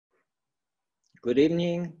Good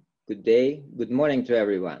evening, good day, good morning to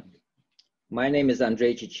everyone. My name is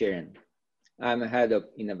Andrei Chicherin. I'm head of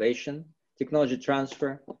innovation, technology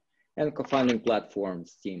transfer, and co-founding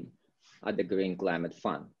platforms team at the Green Climate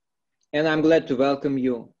Fund. And I'm glad to welcome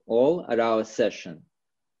you all at our session,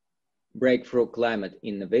 Breakthrough Climate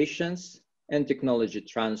Innovations and Technology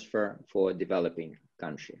Transfer for a Developing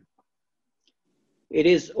Country. It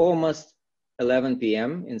is almost 11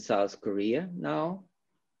 p.m. in South Korea now.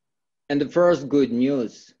 And the first good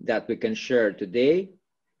news that we can share today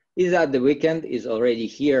is that the weekend is already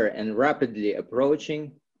here and rapidly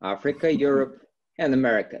approaching Africa, Europe, and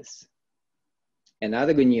Americas.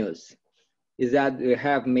 Another good news is that we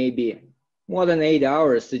have maybe more than 8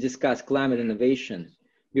 hours to discuss climate innovation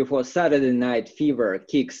before Saturday night fever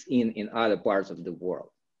kicks in other parts of the world.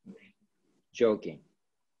 Joking,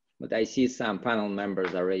 but I see some panel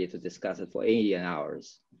members are ready to discuss it for 80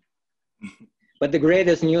 hours. But the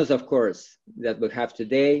greatest news, of course, that we have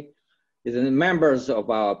today is the members of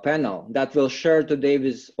our panel that will share today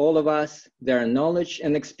with all of us their knowledge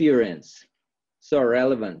and experience, so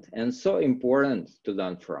relevant and so important to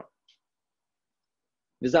learn from.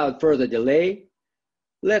 Without further delay,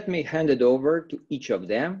 let me hand it over to each of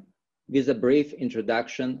them with a brief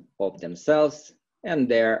introduction of themselves and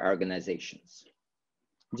their organizations.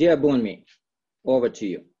 Dear Bunmi, over to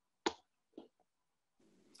you.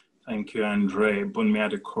 Thank you, Andre. Bunmi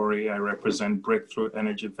Adekori, I represent Breakthrough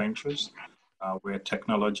Energy Ventures. We're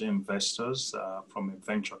technology investors from a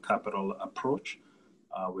venture capital approach.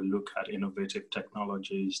 We look at innovative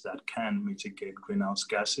technologies that can mitigate greenhouse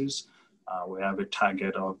gases. We have a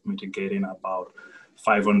target of mitigating about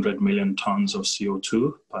 500 million tons of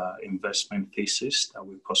CO2 per investment thesis that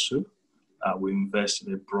we pursue. We invest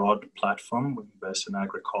in a broad platform. We invest in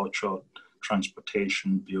agriculture,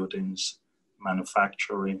 transportation, buildings,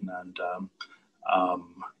 manufacturing, and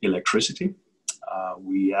electricity.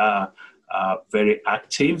 We are very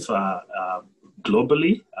active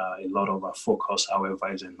globally. A lot of our focus,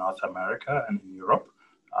 however, is in North America and in Europe,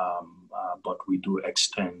 but we do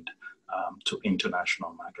extend to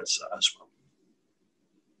international markets as well.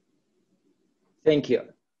 Thank you.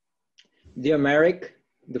 Dear Marek,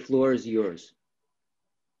 the floor is yours.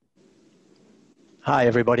 Hi,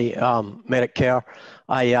 everybody. Marek Kerr.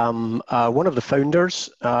 I am one of the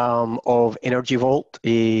founders of Energy Vault,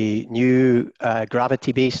 a new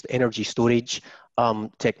gravity-based energy storage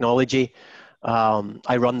technology.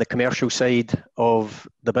 I run the commercial side of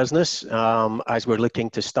the business as we're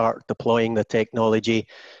looking to start deploying the technology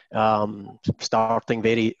starting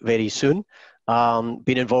very, very soon.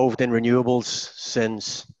 Been involved in renewables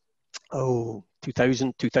since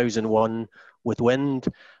 2000, 2001 with wind.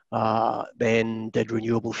 Then did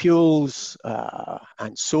renewable fuels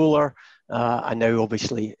and solar, and now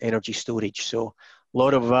obviously energy storage. So a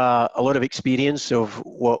lot of experience of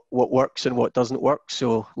what works and what doesn't work.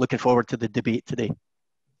 So looking forward to the debate today.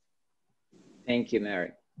 Thank you,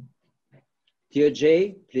 Marek. Dear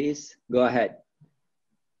Jay, please go ahead.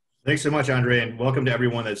 Thanks so much, Andre, and welcome to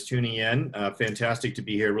everyone that's tuning in. Fantastic to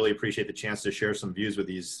be here. Really appreciate the chance to share some views with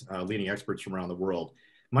these leading experts from around the world.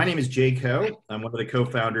 My name is Jay Ko. I'm one of the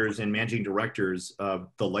co-founders and managing directors of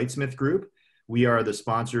the Lightsmith Group. We are the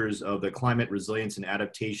sponsors of the Climate Resilience and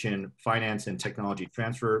Adaptation Finance and Technology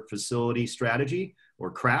Transfer Facility Strategy,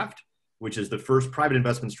 or CRAFT, which is the first private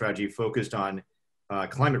investment strategy focused on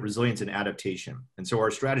climate resilience and adaptation. And so our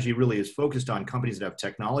strategy really is focused on companies that have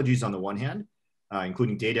technologies on the one hand,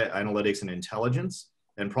 including data analytics and intelligence,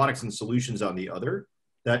 and products and solutions on the other,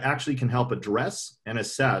 that actually can help address and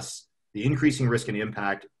assess the increasing risk and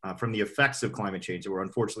impact from the effects of climate change that we're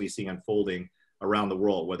unfortunately seeing unfolding around the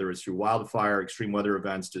world, whether it's through wildfire, extreme weather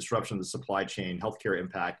events, disruption of the supply chain, healthcare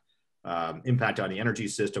impact, impact on the energy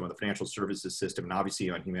system, on the financial services system, and obviously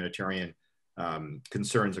on humanitarian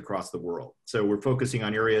concerns across the world. So we're focusing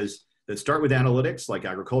on areas that start with analytics, like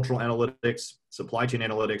agricultural analytics, supply chain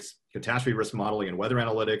analytics, catastrophe risk modeling and weather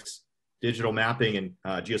analytics, digital mapping and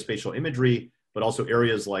geospatial imagery, but also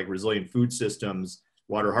areas like resilient food systems,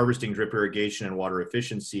 water harvesting, drip irrigation, and water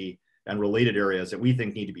efficiency, and related areas that we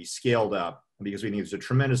think need to be scaled up because we think there's a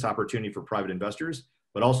tremendous opportunity for private investors,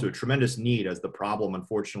 but also a tremendous need as the problem,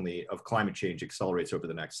 unfortunately, of climate change accelerates over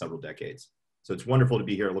the next several decades. So it's wonderful to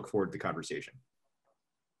be here. I look forward to the conversation.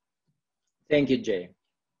 Thank you, Jay.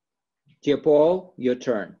 Dear Paul, your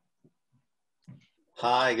turn.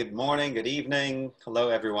 Hi, good morning, good evening. Hello,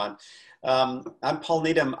 everyone. I'm Paul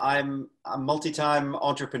Needham. I'm a multi-time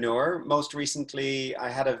entrepreneur. Most recently,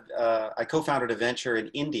 I co-founded a venture in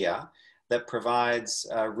India that provides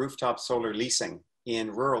rooftop solar leasing in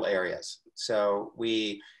rural areas. So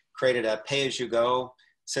we created a pay-as-you-go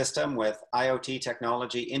system with IoT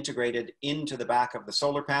technology integrated into the back of the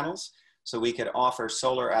solar panels, so we could offer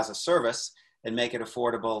solar as a service and make it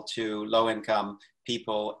affordable to low-income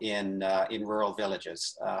people in rural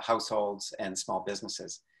villages, households and small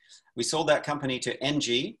businesses. We sold that company to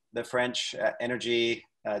ENGIE, the French energy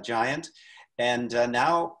giant. And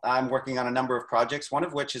now I'm working on a number of projects, one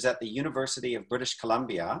of which is at the University of British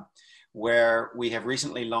Columbia, where we have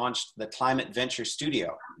recently launched the Climate Venture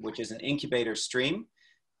Studio, which is an incubator stream,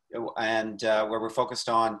 and where we're focused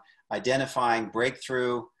on identifying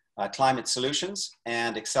breakthrough climate solutions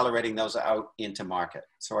and accelerating those out into market.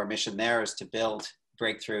 So our mission there is to build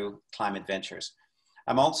breakthrough climate ventures.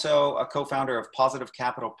 I'm also a co-founder of Positive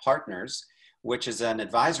Capital Partners, which is an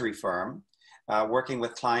advisory firm working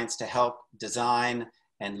with clients to help design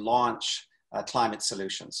and launch climate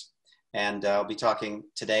solutions. And I'll be talking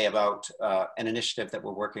today about an initiative that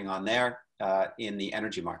we're working on there in the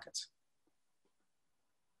energy markets.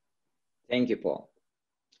 Thank you, Paul.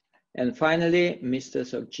 And finally, Mr.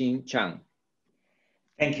 Seokjin Chang.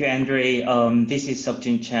 Thank you, Andre. This is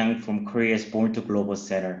Seokjin Chang from Korea's Born to Global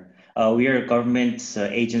Center. We are a government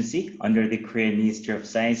agency under the Korean Ministry of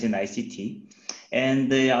Science and ICT. And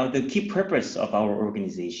the key purpose of our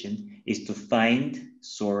organization is to find,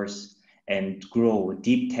 source, and grow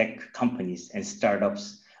deep tech companies and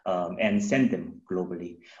startups and send them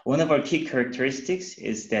globally. One of our key characteristics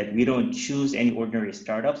is that we don't choose any ordinary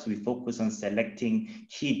startups. We focus on selecting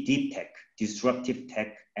key deep tech, disruptive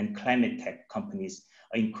tech, and climate tech companies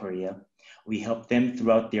in Korea. We help them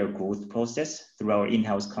throughout their growth process through our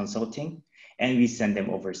in-house consulting, and we send them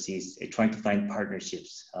overseas, trying to find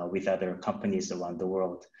partnerships with other companies around the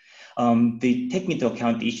world. Take into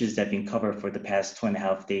account the issues that have been covered for the past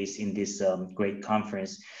 2.5 days in this great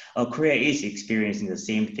conference. Korea is experiencing the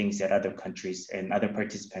same things that other countries and other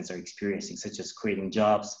participants are experiencing, such as creating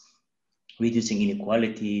jobs, reducing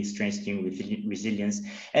inequality, strengthening resilience.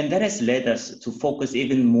 And that has led us to focus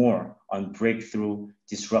even more on breakthrough,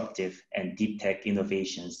 disruptive, and deep tech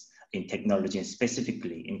innovations in technology, and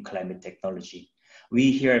specifically in climate technology.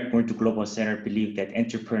 We here at Born to Global Center believe that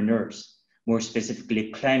entrepreneurs, more specifically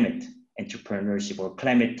climate entrepreneurship or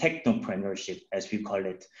climate technopreneurship, as we call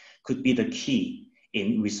it, could be the key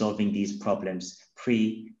in resolving these problems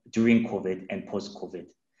during COVID and post-COVID.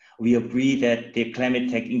 We agree that the climate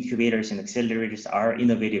tech incubators and accelerators are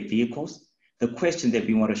innovative vehicles. The question that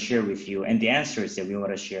we want to share with you and the answers that we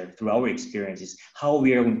want to share through our experience is how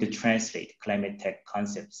we are going to translate climate tech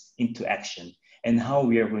concepts into action and how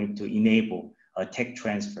we are going to enable tech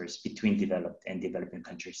transfers between developed and developing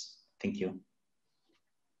countries. Thank you.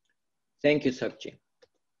 Thank you, Seokjin.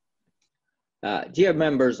 Dear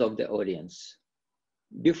members of the audience,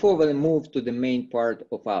 before we move to the main part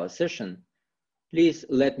of our session, please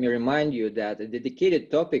let me remind you that a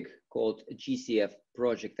dedicated topic called GCF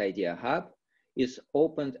Project Idea Hub is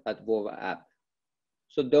opened at VOVA app.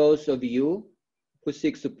 So those of you who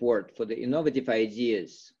seek support for the innovative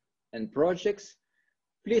ideas and projects,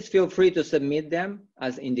 please feel free to submit them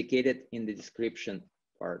as indicated in the description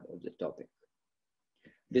part of the topic.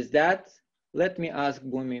 With that, let me ask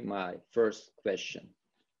Bhumi my first question.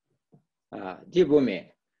 Dear Bhumi,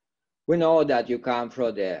 we know that you come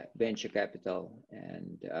from the venture capital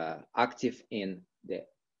and active in the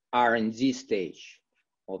R&D stage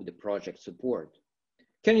of the project support.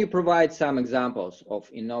 Can you provide some examples of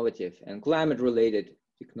innovative and climate-related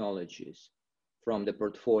technologies from the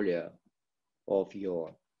portfolio of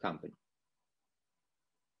your company?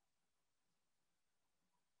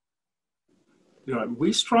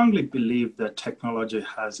 We strongly believe that technology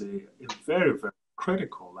has a very, very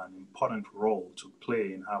critical and important role to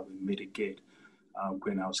play in how we mitigate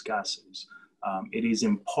greenhouse gases. It is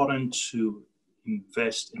important to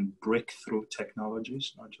invest in breakthrough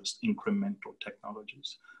technologies, not just incremental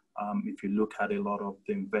technologies. If you look at a lot of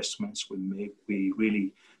the investments we make, we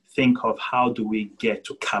really think of how do we get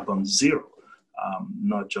to carbon zero,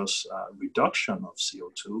 not just reduction of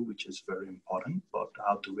CO2, which is very important, but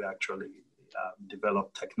how do we actually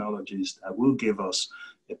develop technologies that will give us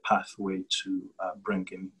a pathway to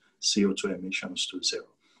bringing CO2 emissions to zero.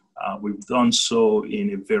 We've done so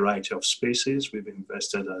in a variety of spaces. We've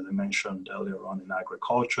invested, as I mentioned earlier on, in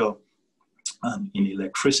agriculture, in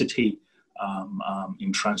electricity,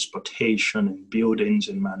 in transportation, in buildings,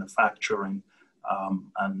 in manufacturing,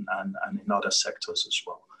 and in other sectors as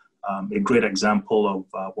well. A great example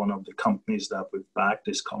of one of the companies that we've backed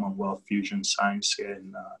is Commonwealth Fusion Science here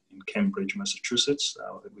in Cambridge, Massachusetts,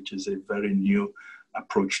 which is a very new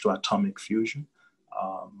approach to atomic fusion.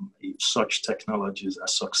 If such technologies are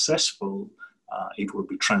successful, it will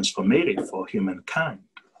be transformative for humankind,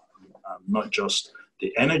 not just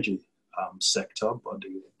the energy sector, but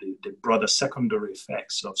the broader secondary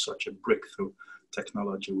effects of such a breakthrough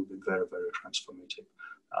technology will be very, very transformative.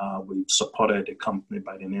 We've supported a company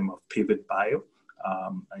by the name of Pivot Bio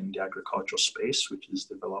in the agriculture space, which is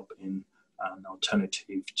developing an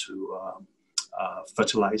alternative to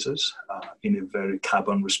fertilizers in a very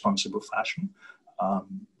carbon responsible fashion.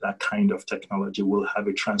 That kind of technology will have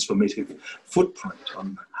a transformative footprint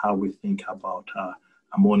on how we think about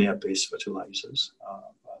ammonia-based fertilizers,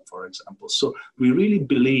 for example. So we really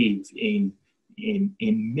believe in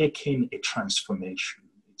making a transformation.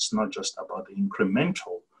 It's not just about the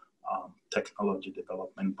incremental technology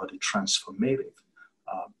development, but a transformative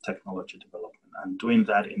technology development. And doing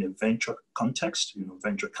that in a venture context,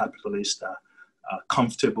 venture capitalists are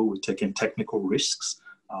comfortable with taking technical risks,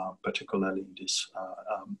 particularly in this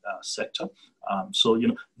sector. So,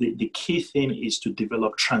 the key thing is to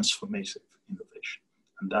develop transformative innovation,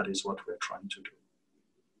 and that is what we're trying to do.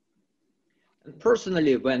 And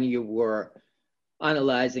personally, when you were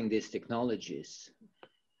analyzing these technologies,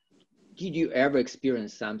 did you ever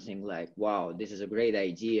experience something like, wow, this is a great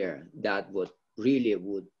idea that would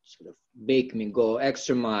sort of make me go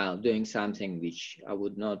extra mile doing something which I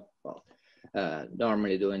would not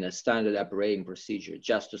normally do in a standard operating procedure,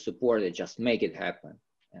 just to support it, just make it happen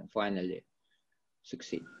and finally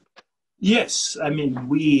succeed? Yes, I mean,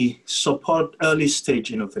 we support early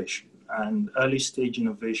stage innovation, and early stage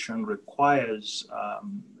innovation requires a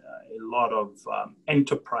lot of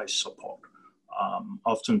enterprise support.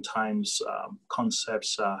 Oftentimes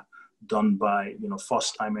concepts are done by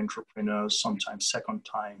first-time entrepreneurs, sometimes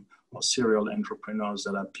second-time or serial entrepreneurs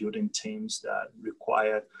that are building teams that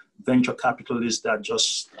require venture capitalists that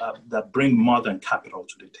that bring more than capital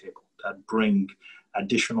to the table, that bring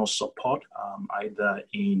additional support, either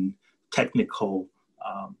in technical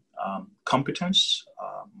competence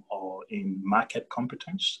or in market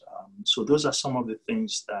competence. So those are some of the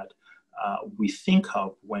things that we think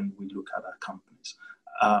of when we look at our companies.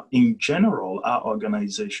 In general, our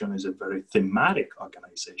organization is a very thematic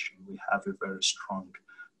organization. We have a very strong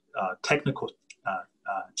technical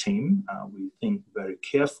team. We think very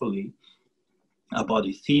carefully about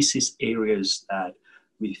the thesis areas that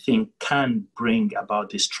we think can bring about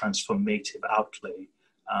this transformative outlay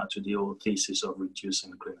to the whole thesis of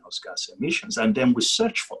reducing greenhouse gas emissions. And then we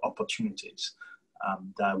search for opportunities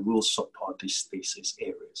that will support these thesis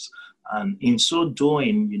areas. And in so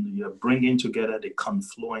doing, you're bringing together the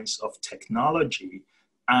confluence of technology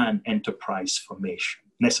and enterprise formation.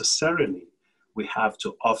 Necessarily, we have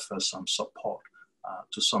to offer some support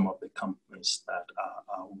to some of the companies that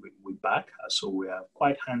we back. So we are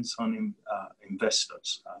quite hands-on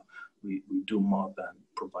investors. We do more than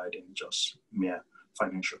providing just mere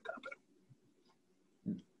financial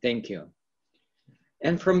capital. Thank you.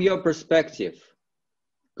 And from your perspective,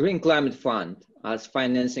 Green Climate Fund as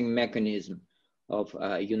financing mechanism of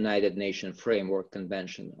United Nations Framework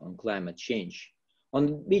Convention on Climate Change,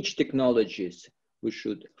 on which technologies we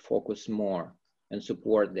should focus more and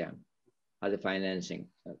support them as a financing,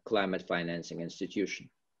 climate financing institution?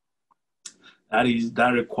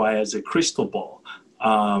 That requires a crystal ball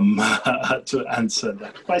to answer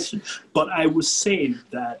that question. But I would say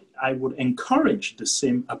that I would encourage the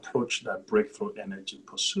same approach that Breakthrough Energy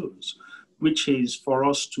pursues, which is for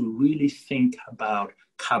us to really think about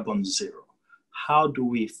carbon zero. How do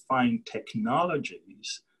we find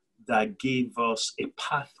technologies that give us a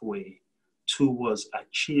pathway towards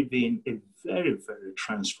achieving a very, very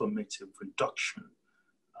transformative reduction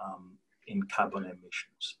in carbon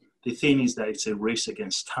emissions? The thing is that it's a race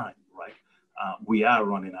against time, right? We are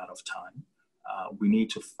running out of time. We need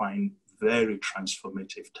to find very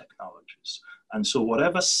transformative technologies. And so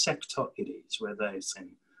whatever sector it is, whether it's in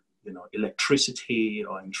electricity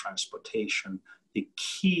or in transportation, the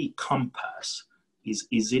key compass is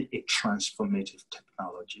it a transformative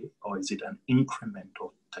technology or is it an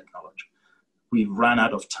incremental technology? We ran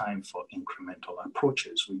out of time for incremental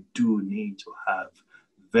approaches. We do need to have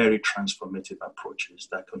very transformative approaches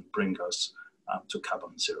that can bring us to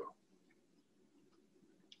carbon zero.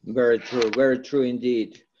 Very true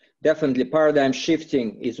indeed. Definitely paradigm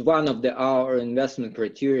shifting is one of our investment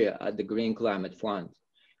criteria at the Green Climate Fund.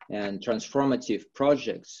 And transformative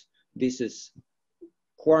projects, this is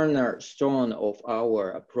cornerstone of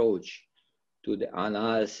our approach to the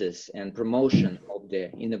analysis and promotion of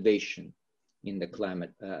the innovation in the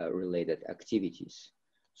climate related activities.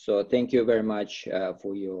 So thank you very much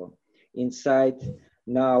for your insight.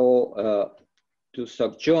 Now to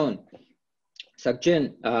Seokjun.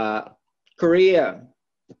 Seokjun, Korea,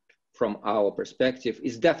 from our perspective,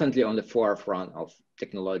 is definitely on the forefront of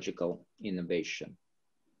technological innovation.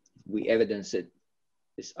 We evidence it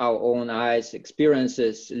It's our own eyes,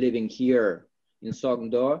 experiences living here in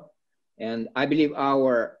Sogndal. And I believe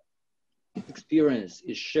our experience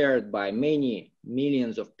is shared by many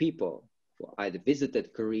millions of people who either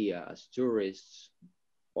visited Korea as tourists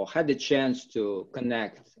or had the chance to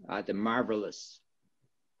connect at the marvelous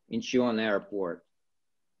Incheon airport.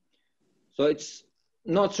 So it's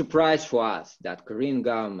not surprise for us that Korean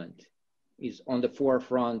government is on the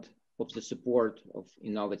forefront of the support of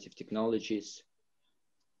innovative technologies.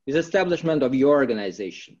 Is establishment of your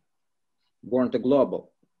organization, Born to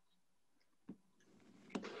Global.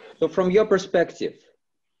 So from your perspective,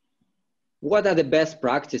 what are the best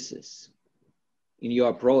practices in your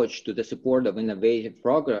approach to the support of innovative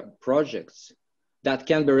projects that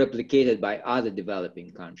can be replicated by other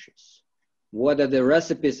developing countries? What are the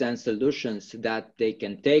recipes and solutions that they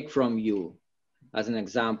can take from you as an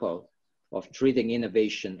example of treating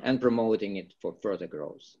innovation and promoting it for further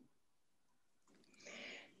growth?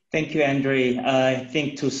 Thank you, Andre. I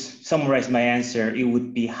think to summarize my answer, it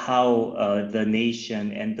would be how the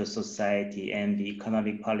nation and the society and the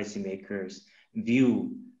economic policymakers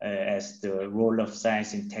view as the role of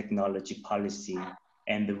science and technology policy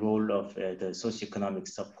and the role of the socioeconomic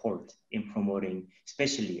support in promoting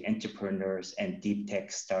especially entrepreneurs and deep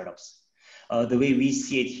tech startups. The way we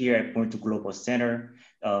see it here at Born to Global Center,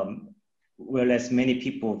 whereas many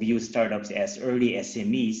people view startups as early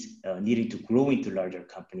SMEs needing to grow into larger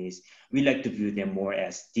companies, we like to view them more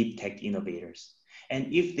as deep tech innovators.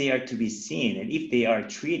 And if they are to be seen and if they are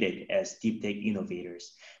treated as deep tech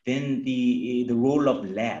innovators, then the role of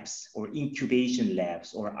labs or incubation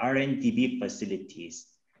labs or R&D facilities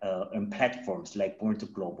and platforms like Born to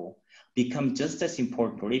Global become just as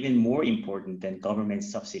important or even more important than government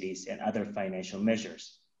subsidies and other financial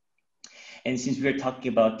measures. And since we're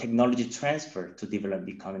talking about technology transfer to developed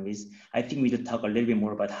economies, I think we should talk a little bit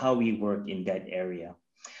more about how we work in that area.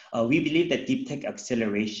 We believe that deep tech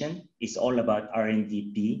acceleration is all about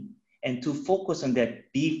R&D-B. And to focus on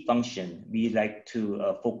that B function, we like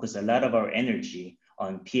to focus a lot of our energy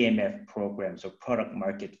on PMF programs or product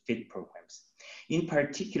market fit programs. In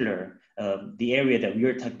particular, the area that we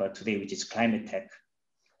are talking about today, which is climate tech.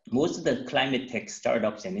 Most of the climate tech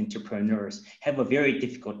startups and entrepreneurs have a very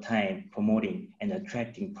difficult time promoting and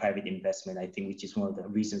attracting private investment, I think, which is one of the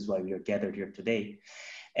reasons why we are gathered here today.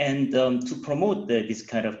 And to promote this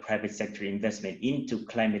kind of private sector investment into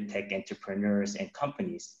climate tech entrepreneurs and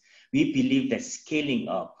companies, we believe that scaling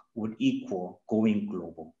up would equal going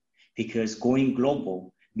global, because going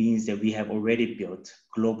global means that we have already built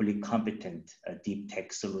globally competent deep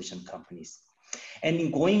tech solution companies. And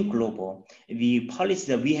in going global, the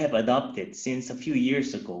policy that we have adopted since a few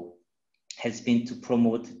years ago has been to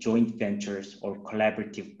promote joint ventures or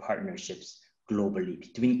collaborative partnerships globally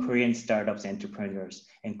between Korean startups, entrepreneurs,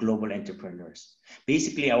 and global entrepreneurs.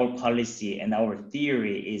 Basically, our policy and our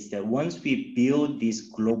theory is that once we build these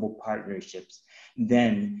global partnerships,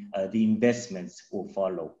 then the investments will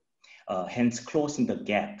follow, hence closing the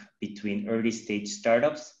gap between early stage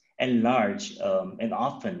startups and large and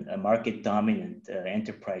often market dominant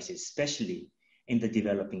enterprises, especially in the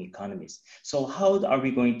developing economies. So how are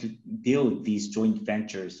we going to build these joint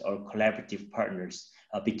ventures or collaborative partners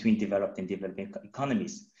between developed and developing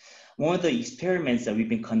economies? One of the experiments that we've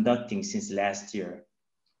been conducting since last year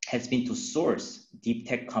has been to source deep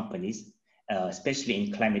tech companies, especially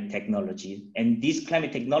in climate technology. And this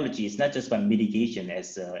climate technology is not just about mitigation,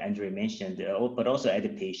 as Andre mentioned, but also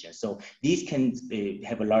adaptation. So these can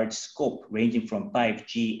have a large scope ranging from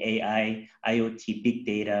 5G, AI, IoT, big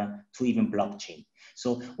data, to even blockchain.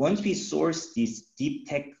 So once we source these deep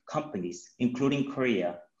tech companies, including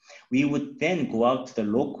Korea, we would then go out to the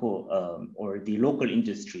local or the local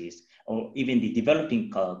industries, or even the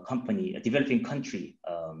developing country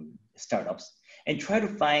startups, and try to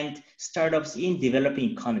find startups in developing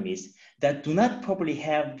economies that do not probably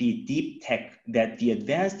have the deep tech that the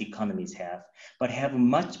advanced economies have, but have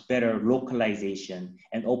much better localization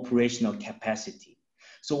and operational capacity.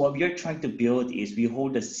 So what we are trying to build is we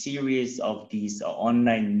hold a series of these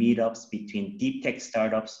online meetups between deep tech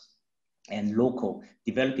startups and local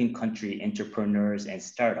developing country entrepreneurs and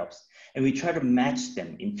startups. And we try to match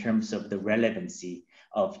them in terms of the relevancy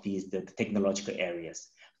of the technological areas.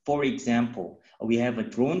 For example, we have a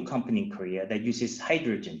drone company in Korea that uses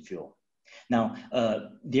hydrogen fuel. Now,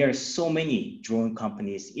 there are so many drone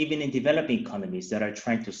companies, even in developing economies, that are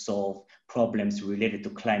trying to solve problems related to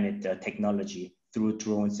climate technology through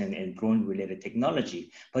drones and drone-related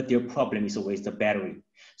technology, but their problem is always the battery.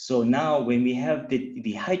 So now when we have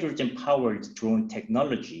the hydrogen-powered drone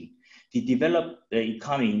technology, the developed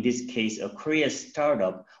economy, in this case, a Korea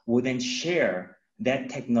startup, will then share that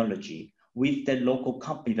technology with the local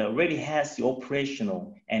company that already has the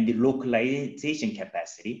operational and the localization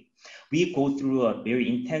capacity. We go through a very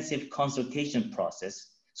intensive consultation process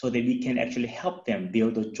so that we can actually help them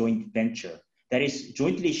build a joint venture that is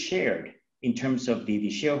jointly shared in terms of the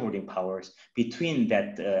shareholding powers between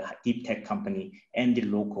that deep tech company and the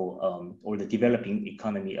local or the developing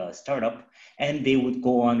economy startup. And they would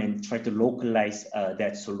go on and try to localize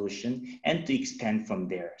that solution and to expand from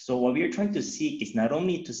there. So what we are trying to seek is not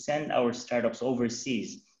only to send our startups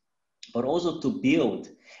overseas, but also to build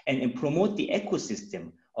and promote the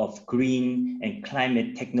ecosystem of green and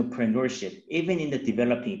climate technopreneurship, even in the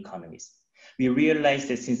developing economies. We realized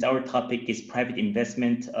that since our topic is private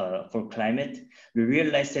investment for climate, we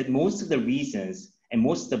realized that most of the reasons and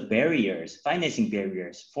most of the barriers, financing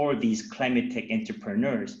barriers for these climate tech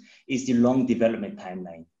entrepreneurs is the long development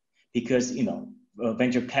timeline. Because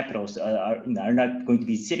venture capitals are not going to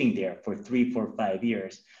be sitting there for 3, 4, 5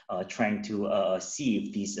 years trying to see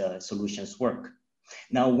if these solutions work.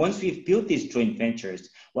 Now, once we've built these joint ventures,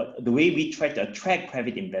 the way we try to attract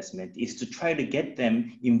private investment is to try to get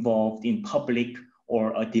them involved in public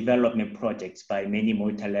or development projects by many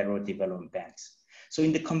multilateral development banks. So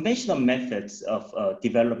in the conventional methods of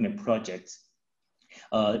development projects,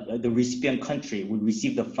 the recipient country would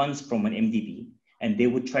receive the funds from an MDB, and they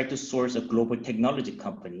would try to source a global technology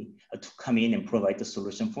company to come in and provide the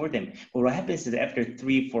solution for them. But what happens is after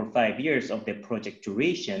 3, 4, 5 years of their project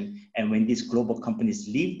duration, and when these global companies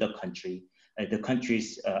leave the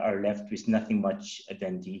countries are left with nothing much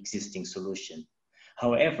than the existing solution.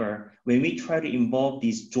 However, when we try to involve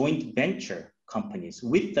these joint venture companies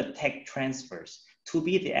with the tech transfers to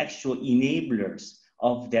be the actual enablers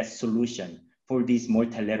of that solution for these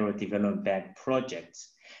multilateral development bank projects,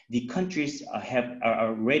 the countries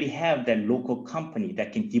already have that local company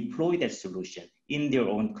that can deploy that solution in their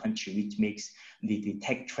own country, which makes the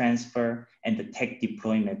tech transfer and the tech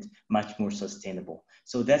deployment much more sustainable.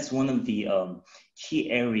 So that's one of the key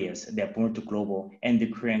areas that Born to Global and the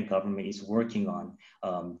Korean government is working on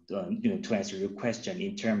to answer your question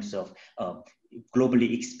in terms of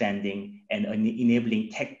globally expanding and enabling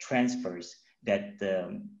tech transfers that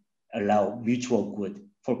allow mutual good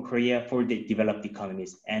for Korea, for the developed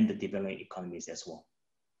economies and the developing economies as well.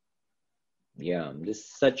 Yeah, this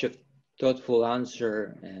is such a thoughtful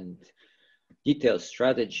answer and detailed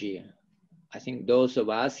strategy. I think those of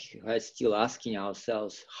us who are still asking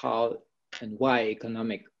ourselves how and why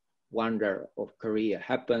economic wonder of Korea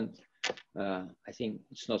happened, I think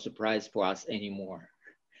it's no surprise for us anymore.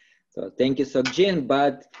 So thank you, Seok-Jin.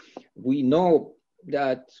 But we know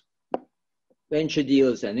that venture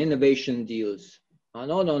deals and innovation deals are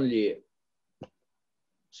not only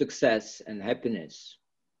success and happiness.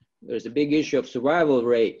 There's a big issue of survival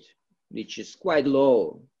rate, which is quite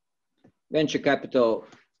low. Venture capital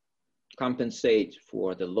compensate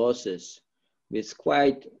for the losses with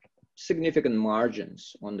quite significant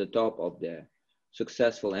margins on the top of the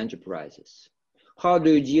successful enterprises. How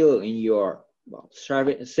do you deal in your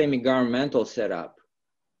semi-governmental setup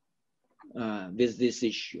with this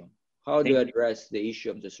issue? How do you address the issue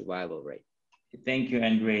of the survival rate? Thank you,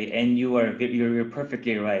 Andre. And you're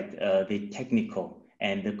perfectly right. The technical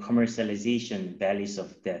and the commercialization valleys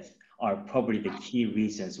of death are probably the key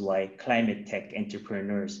reasons why climate tech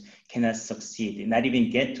entrepreneurs cannot succeed and not even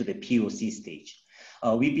get to the POC stage.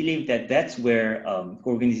 We believe that that's where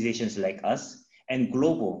organizations like us and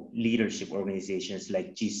global leadership organizations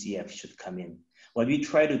like GCF should come in. What we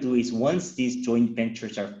try to do is once these joint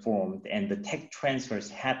ventures are formed and the tech transfers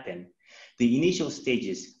happen, the initial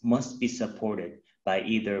stages must be supported by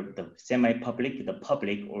either the semi-public, the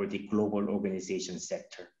public, or the global organization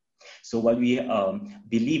sector. So what we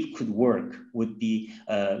believe could work would be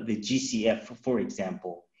the GCF, for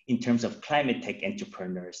example, in terms of climate tech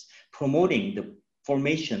entrepreneurs, promoting the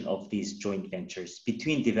formation of these joint ventures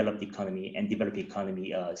between developed economy and developed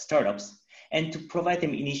economy startups, and to provide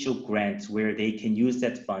them initial grants where they can use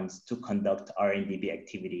that funds to conduct R&D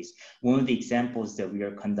activities. One of the examples that we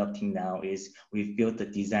are conducting now is we've built a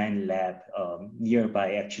design lab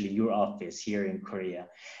nearby actually your office here in Korea.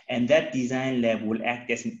 And that design lab will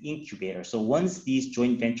act as an incubator. So once these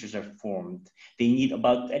joint ventures are formed, they need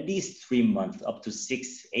about at least 3 months, up to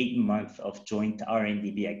 6, 8 months of joint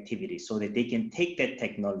R&D activities so that they can take that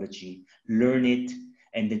technology, learn it,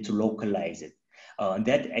 and then to localize it.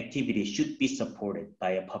 That activity should be supported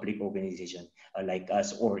by a public organization like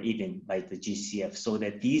us or even by the GCF so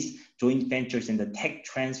that these joint ventures and the tech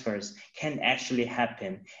transfers can actually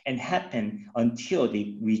happen and happen until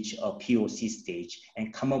they reach a POC stage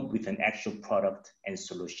and come up with an actual product and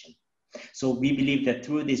solution. So we believe that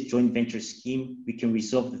through this joint venture scheme, we can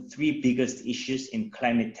resolve the three biggest issues in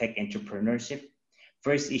climate tech entrepreneurship.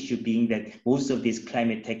 First issue being that most of these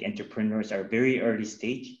climate tech entrepreneurs are very early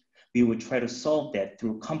stage. We would try to solve that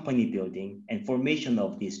through company building and formation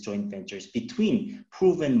of these joint ventures between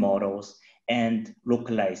proven models and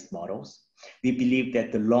localized models. We believe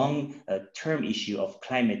that the long-term issue of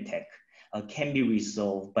climate tech can be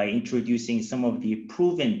resolved by introducing some of the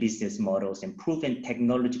proven business models and proven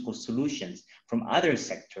technological solutions from other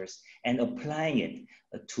sectors and applying it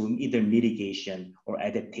to either mitigation or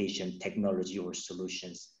adaptation technology or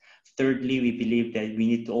solutions. Thirdly, we believe that we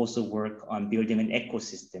need to also work on building an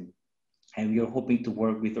ecosystem. And we are hoping to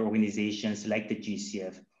work with organizations like the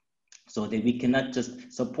GCF so that we can not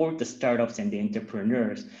just support the startups and the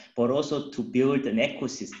entrepreneurs, but also to build an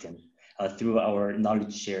ecosystem through our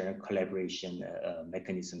knowledge share and collaboration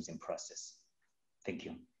mechanisms and process. Thank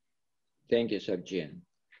you. Thank you, Sabjin.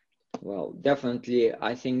 Well, definitely,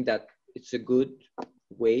 I think that it's a good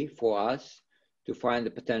way for us to find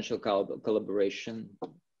the potential collaboration.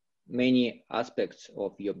 Many aspects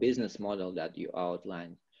of your business model that you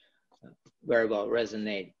outlined very well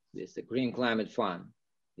resonate with the Green Climate Fund,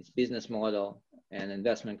 its business model and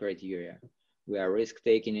investment criteria. We are a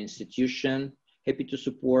risk-taking institution, happy to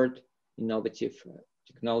support innovative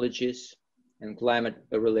technologies and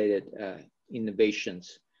climate-related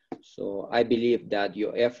innovations. So I believe that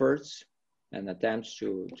your efforts and attempts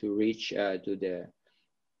to reach to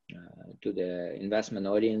the investment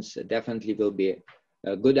audience definitely will be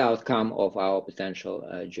a good outcome of our potential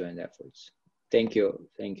joint efforts. Thank you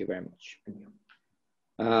very much.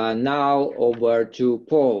 Now over to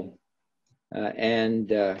Paul.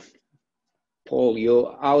 Paul,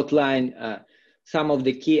 you outline some of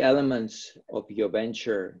the key elements of your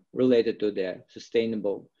venture related to the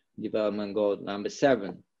Sustainable Development Goal number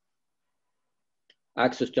 7.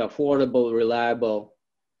 Access to affordable, reliable,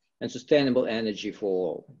 and sustainable energy for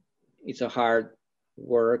all. It's a hard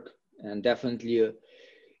work, and definitely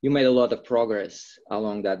you made a lot of progress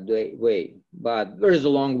along that way, but there is a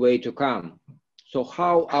long way to come. So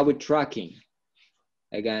how are we tracking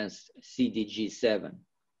against CDG 7?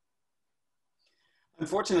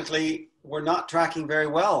 Unfortunately, we're not tracking very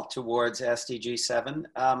well towards SDG 7.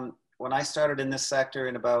 When I started in this sector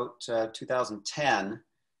in about 2010,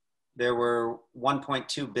 there were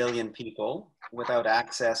 1.2 billion people without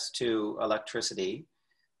access to electricity.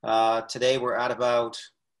 Today, we're at about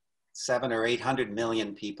 700 or 800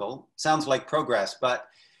 million people. Sounds like progress, but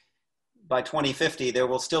by 2050, there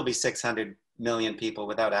will still be 600 million people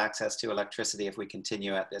without access to electricity if we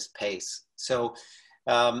continue at this pace. So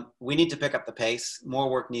we need to pick up the pace. More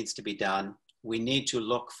work needs to be done. We need to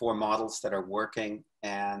look for models that are working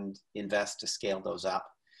and invest to scale those up.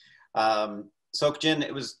 Sokjin,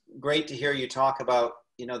 it was great to hear you talk about,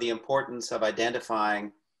 the importance of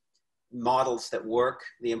identifying models that work,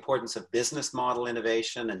 the importance of business model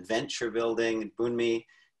innovation and venture building, and Bunmi,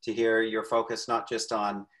 to hear your focus not just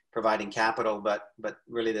on providing capital, but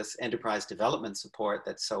really this enterprise development support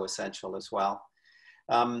that's so essential as well.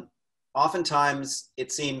 Oftentimes,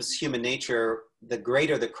 it seems human nature, the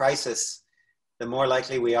greater the crisis, the more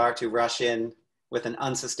likely we are to rush in with an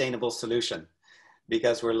unsustainable solution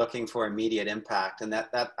because we're looking for immediate impact. And that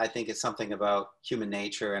I think is something about human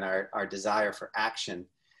nature and our desire for action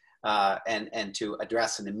and to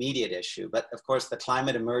address an immediate issue. But of course, the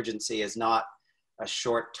climate emergency is not a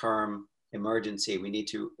short-term emergency. We need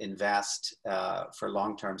to invest for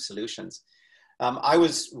long-term solutions. I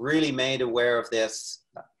was really made aware of this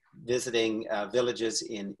visiting villages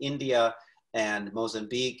in India and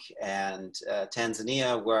Mozambique and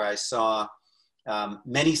Tanzania, where I saw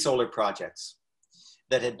many solar projects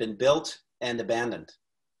that had been built and abandoned,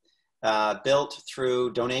 built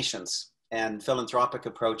through donations and philanthropic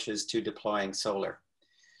approaches to deploying solar.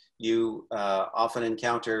 You often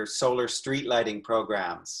encounter solar street lighting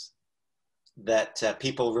programs that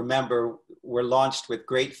people remember were launched with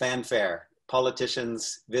great fanfare,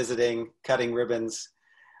 politicians visiting, cutting ribbons,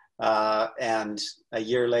 and a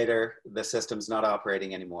year later, the system's not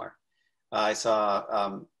operating anymore. I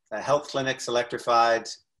saw health clinics electrified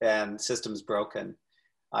and systems broken.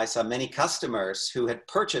 I saw many customers who had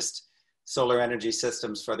purchased solar energy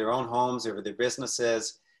systems for their own homes or for their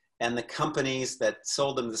businesses, and the companies that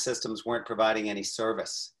sold them the systems weren't providing any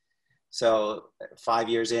service. So 5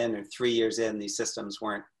 years in or 3 years in, these systems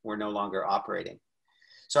were no longer operating.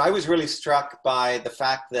 So I was really struck by the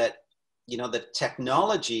fact that, the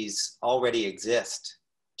technologies already exist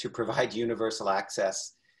to provide universal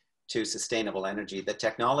access to sustainable energy. The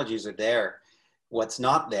technologies are there. What's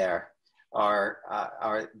not there are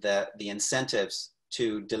the incentives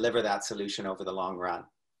to deliver that solution over the long run.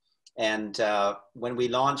 And when we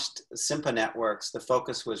launched Simpa Networks, the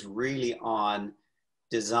focus was really on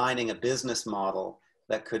designing a business model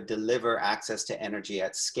that could deliver access to energy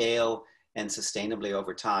at scale and sustainably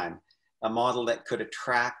over time. A model that could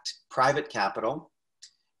attract private capital,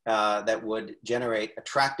 that would generate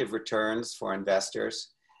attractive returns for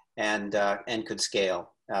investors, and could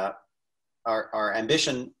scale. Our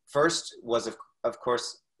ambition first was, of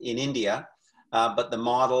course, in India, but the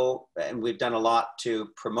model, and we've done a lot to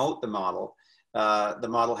promote the model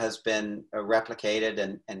has been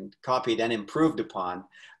replicated and copied and improved upon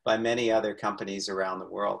by many other companies around the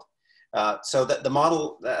world. So the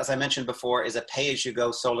model, as I mentioned before, is a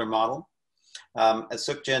pay-as-you-go solar model. As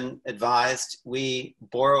Sukjin advised, we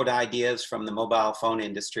borrowed ideas from the mobile phone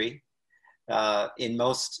industry. In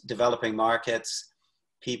most developing markets,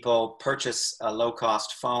 people purchase a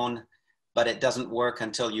low-cost phone, but it doesn't work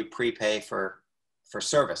until you prepay for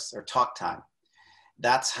service or talk time.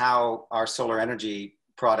 That's how our solar energy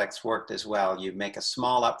products worked as well. You make a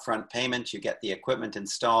small upfront payment, you get the equipment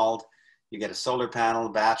installed, you get a solar panel,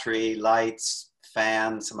 battery, lights,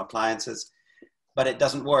 fans, some appliances, but it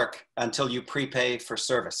doesn't work until you prepay for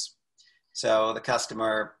service. So the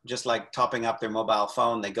customer, just like topping up their mobile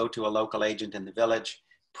phone, they go to a local agent in the village,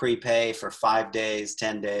 prepay for 5 days,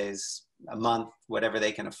 10 days, a month, whatever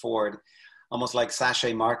they can afford, almost like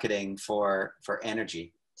sachet marketing for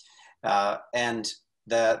energy. And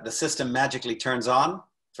the system magically turns on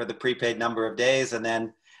for the prepaid number of days. And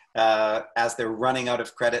then as they're running out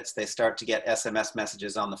of credits, they start to get SMS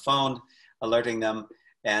messages on the phone, alerting them,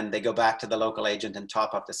 and they go back to the local agent and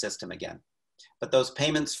top up the system again. But those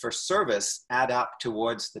payments for service add up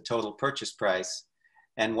towards the total purchase price.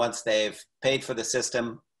 And once they've paid for the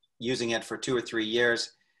system, using it for 2 or 3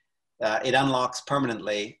 years, it unlocks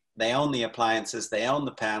permanently. They own the appliances, they own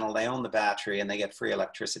the panel, they own the battery, and they get free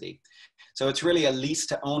electricity. So it's really a lease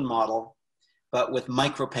to own model, but with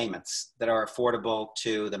micropayments that are affordable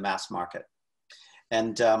to the mass market.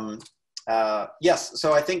 And yes,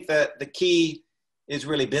 so I think that the key is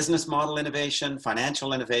really business model innovation,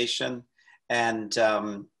 financial innovation, and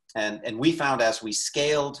we found as we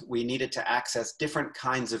scaled, we needed to access different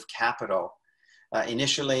kinds of capital.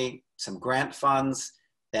 Initially, some grant funds,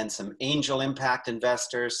 then some angel impact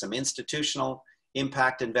investors, some institutional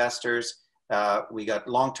impact investors. We got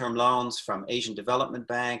long-term loans from Asian Development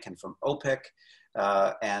Bank and from OPIC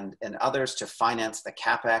and others to finance the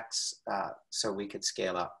CapEx so we could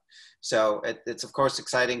scale up. So it's of course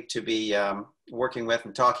exciting to be working with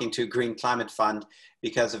and talking to Green Climate Fund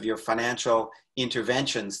because of your financial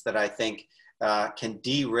interventions that I think can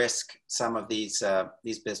de-risk some of these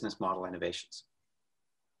business model innovations.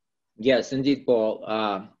 Yes, indeed, Paul.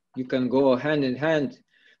 You can go hand in hand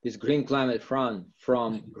with Green Climate Fund,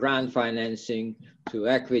 from grant financing to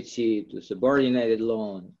equity to subordinated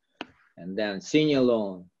loan and then senior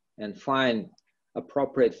loan, and find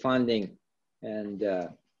appropriate funding and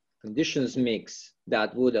conditions mix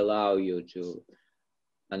that would allow you to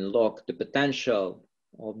unlock the potential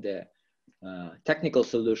of the technical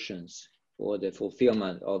solutions for the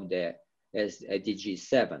fulfillment of the SDG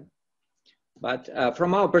 7. But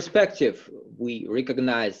from our perspective, we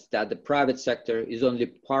recognize that the private sector is only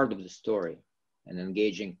part of the story, and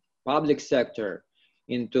engaging public sector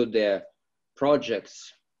into the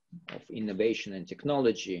projects of innovation and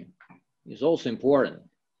technology is also important.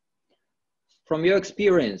 From your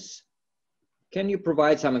experience, can you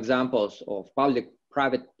provide some examples of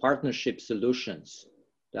public-private partnership solutions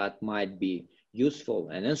that might be useful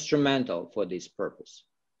and instrumental for this purpose?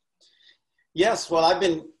 Yes, well,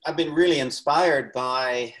 I've been really inspired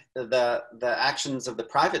by the actions of the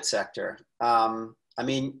private sector. I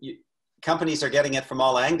mean, companies are getting it from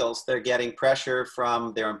all angles. They're getting pressure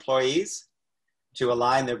from their employees to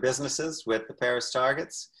align their businesses with the Paris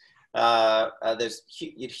targets. There's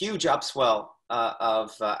a huge upswell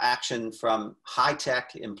of action from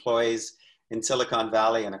high-tech employees in Silicon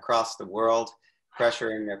Valley and across the world,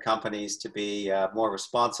 pressuring their companies to be more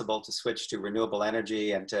responsible, to switch to renewable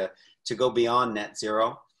energy, and to go beyond net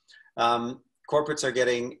zero. Corporates are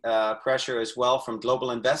getting pressure as well from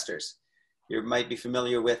global investors. You might be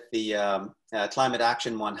familiar with the Climate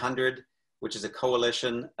Action 100, which is a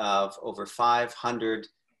coalition of over 500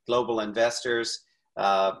 global investors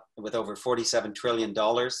with over $47 trillion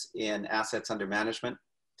in assets under management,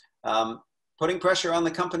 putting pressure on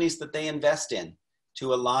the companies that they invest in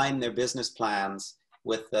to align their business plans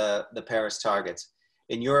with the Paris targets.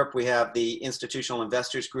 In Europe, we have the Institutional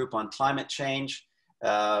Investors Group on Climate Change,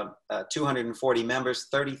 240 members,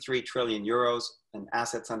 33 trillion euros in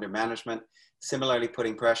assets under management, similarly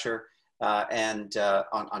putting pressure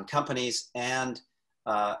on companies and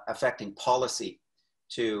affecting policy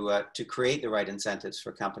to create the right incentives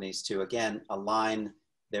for companies to, again, align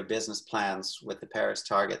their business plans with the Paris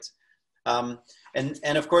targets. And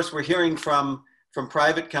of course, we're hearing from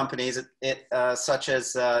private companies, such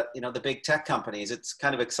as the big tech companies. It's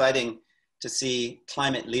kind of exciting to see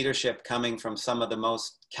climate leadership coming from some of the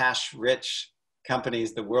most cash-rich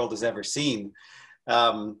companies the world has ever seen.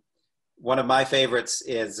 One of my favorites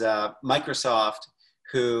is Microsoft,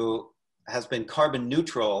 who has been carbon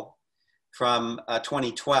neutral from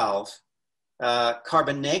 2012,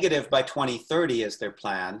 carbon negative by 2030 is their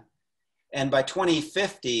plan. And by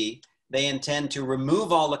 2050, they intend to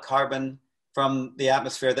remove all the carbon from the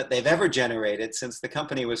atmosphere that they've ever generated since the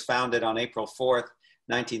company was founded on April 4th,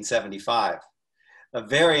 1975. A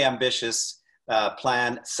very ambitious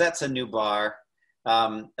plan, sets a new bar.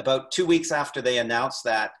 About 2 weeks after they announced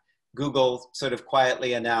that, Google sort of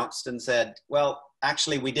quietly announced and said, well,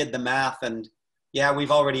 actually we did the math and yeah,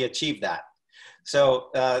 we've already achieved that. So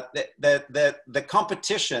the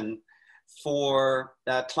competition for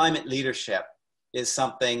climate leadership is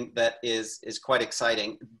something that is quite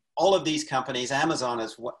exciting. All of these companies, Amazon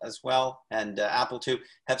as well, and Apple too,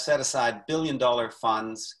 have set aside billion-dollar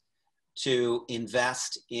funds to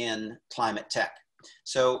invest in climate tech.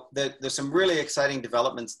 So there's some really exciting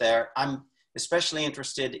developments there. I'm especially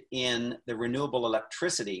interested in the renewable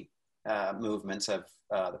electricity movements of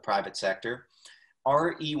the private sector.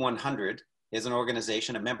 RE100 is an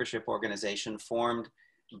organization, a membership organization formed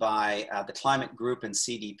by the Climate Group and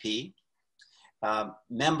CDP.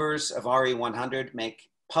 Members of RE100 make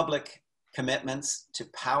public commitments to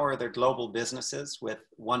power their global businesses with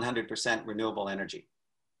 100% renewable energy.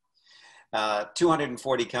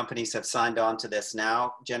 240 companies have signed on to this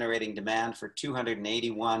now, generating demand for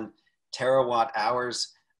 281 terawatt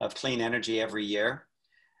hours of clean energy every year.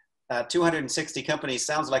 260 companies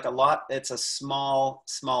sounds like a lot. It's a small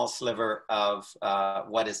sliver of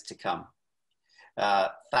what is to come.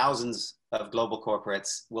 Thousands of global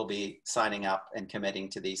corporates will be signing up and committing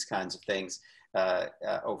to these kinds of things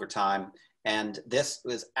over time. And this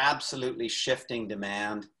was absolutely shifting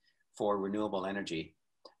demand for renewable energy.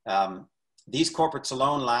 These corporates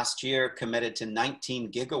alone last year committed to 19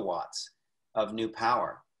 gigawatts of new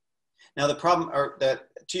power. Now the problem,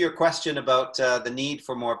 to your question about the need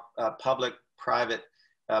for more public-private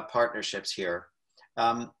partnerships here,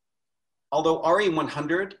 although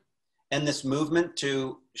RE100 and this movement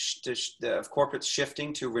of corporates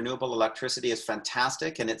shifting to renewable electricity is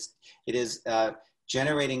fantastic, and it is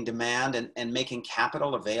generating demand and making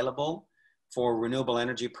capital available for renewable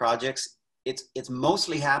energy projects, it's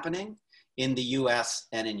mostly happening in the US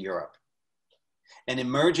and in Europe. And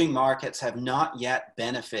emerging markets have not yet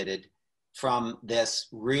benefited from this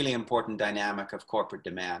really important dynamic of corporate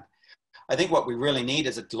demand. I think what we really need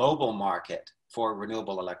is a global market for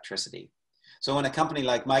renewable electricity. So when a company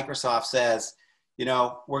like Microsoft says, you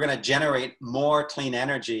know, we're going to generate more clean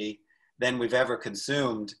energy than we've ever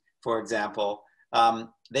consumed, for example,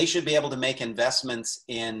 they should be able to make investments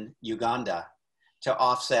in Uganda to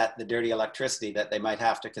offset the dirty electricity that they might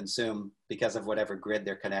have to consume because of whatever grid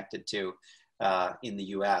they're connected to in the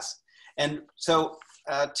US. And so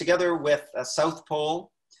together with South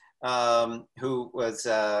Pole, who was,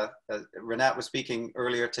 Renat was speaking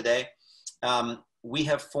earlier today, we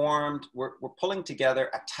have formed, we're pulling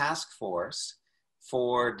together a task force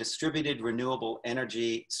for distributed renewable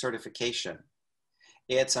energy certification.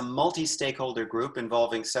 It's a multi-stakeholder group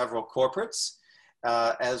involving several corporates,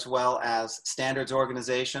 as well as standards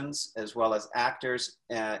organizations, as well as actors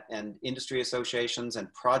and industry associations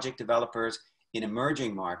and project developers in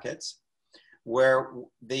emerging markets, where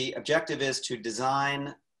the objective is to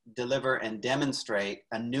design, deliver, and demonstrate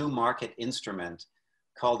a new market instrument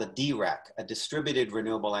called a DREC, a Distributed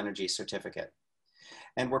Renewable Energy Certificate.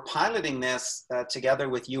 And we're piloting this together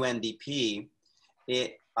with UNDP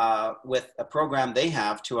with a program they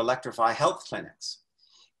have to electrify health clinics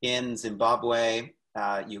in Zimbabwe,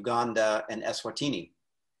 Uganda, and Eswatini.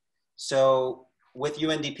 So with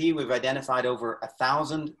UNDP, we've identified over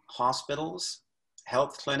 1,000 hospitals,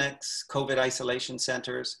 health clinics, COVID isolation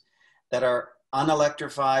centers that are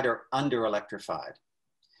unelectrified or under-electrified.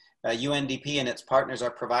 UNDP and its partners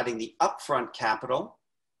are providing the upfront capital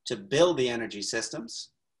to build the energy systems,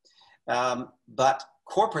 but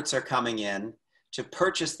corporates are coming in to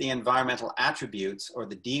purchase the environmental attributes or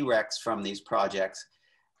the DRECs from these projects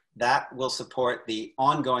that will support the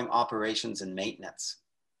ongoing operations and maintenance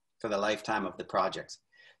for the lifetime of the projects.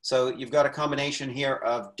 So you've got a combination here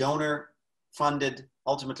of donor-funded,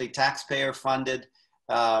 ultimately taxpayer-funded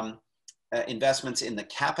investments in the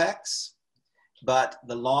CapEx, but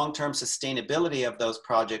the long-term sustainability of those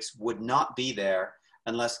projects would not be there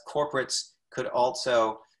unless corporates could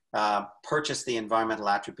also purchase the environmental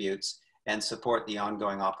attributes and support the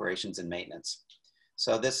ongoing operations and maintenance.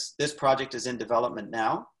 So this project is in development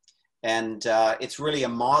now, and it's really a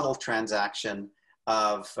model transaction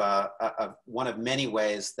of one of many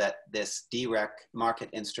ways that this DREC market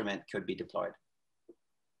instrument could be deployed.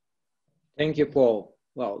 Thank you, Paul.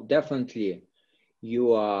 Well, definitely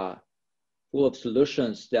you are full of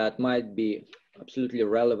solutions that might be absolutely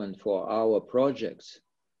relevant for our projects,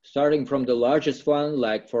 starting from the largest one,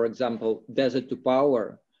 like, for example, Desert to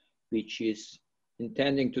Power, which is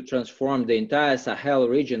intending to transform the entire Sahel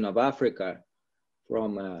region of Africa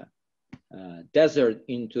from a desert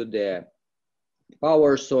into the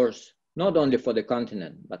power source, not only for the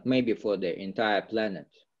continent, but maybe for the entire planet.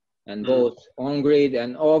 And both on-grid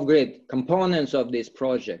and off-grid components of this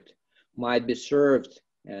project might be served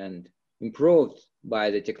and improved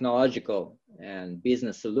by the technological and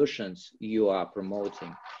business solutions you are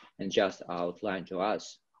promoting and just outlined to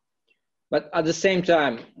us. But at the same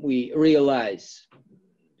time, we realize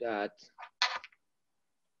that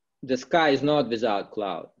the sky is not without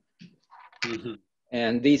cloud.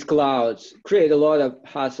 And these clouds create a lot of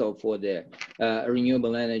hassle for the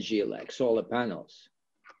renewable energy, like solar panels.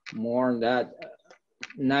 More on that,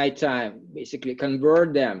 nighttime, basically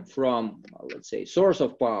convert them from, let's say, source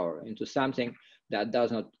of power into something that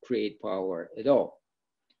does not create power at all.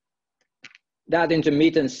 That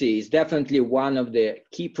intermittency is definitely one of the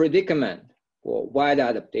key predicaments for wide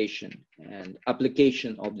adaptation and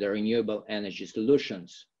application of the renewable energy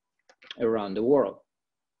solutions around the world.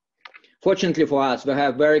 Fortunately for us, we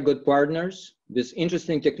have very good partners with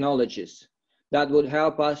interesting technologies that would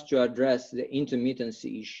help us to address the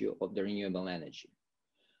intermittency issue of the renewable energy.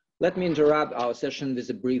 Let me interrupt our session with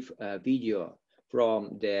a brief video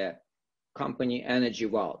from the company Energy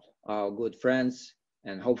Vault, our good friends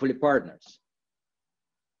and hopefully partners.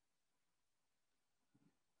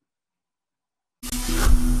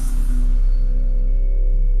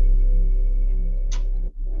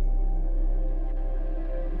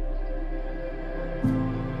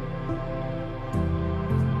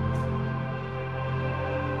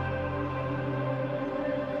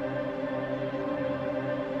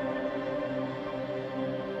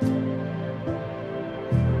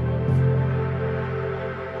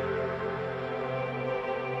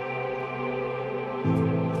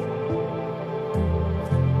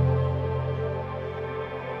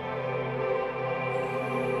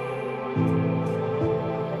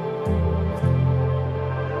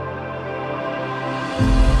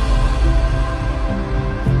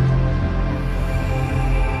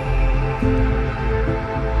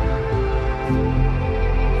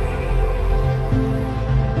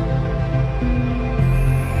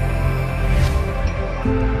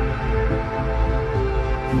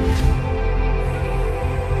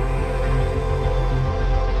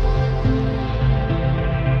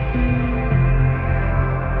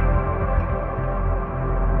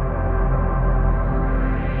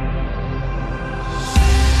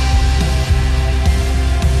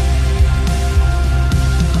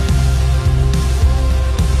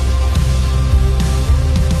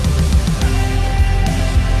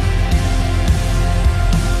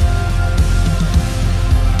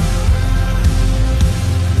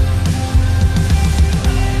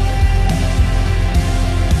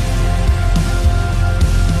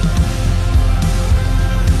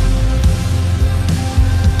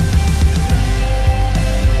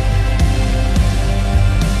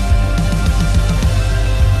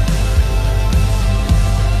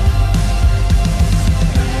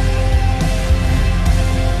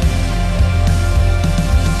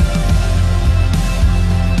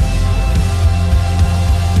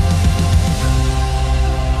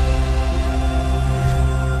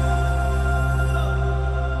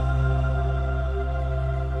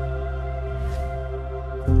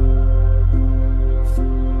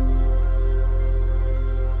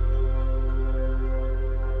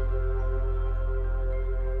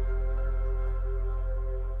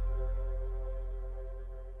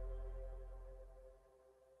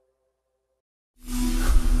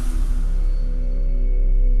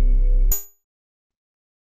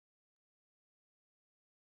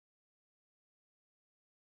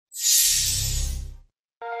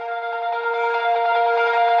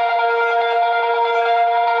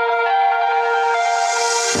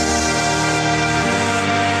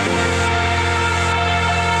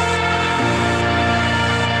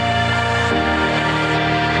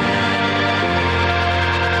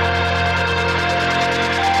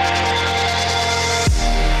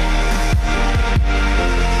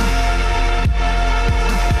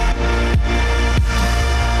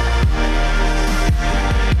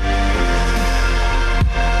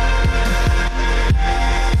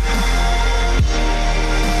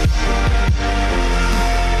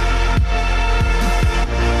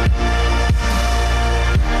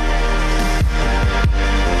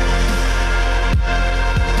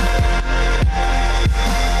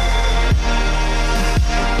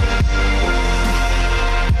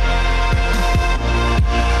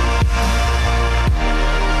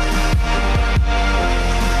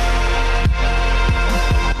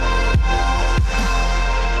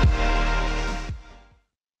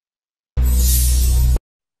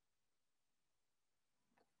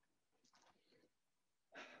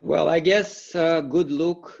 Well, I guess good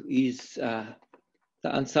look is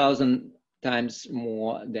 1,000 times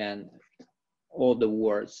more than all the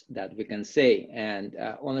words that we can say. And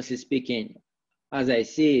honestly speaking, as I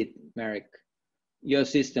see it, Marek, your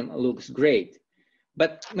system looks great.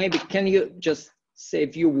 But maybe can you just say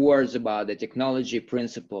a few words about the technology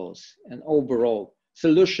principles and overall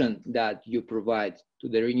solution that you provide to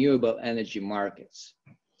the renewable energy markets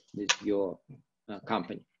with your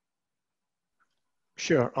company?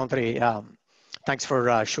 Sure, Andre. Thanks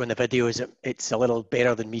for showing the videos. It's a little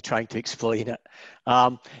better than me trying to explain it.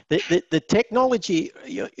 The technology,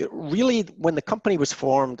 really, when the company was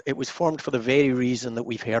formed, it was formed for the very reason that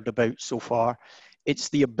we've heard about so far. It's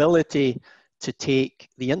the ability to take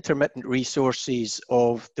the intermittent resources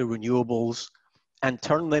of the renewables and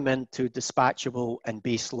turn them into dispatchable and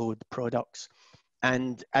baseload products.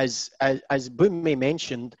 And as Bunmi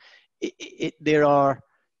mentioned, there are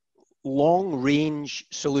long-range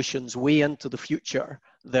solutions way into the future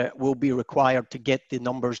that will be required to get the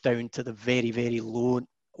numbers down to the very, very low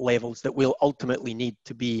levels that we'll ultimately need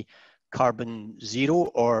to be carbon zero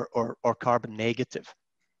or carbon negative.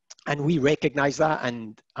 And we recognize that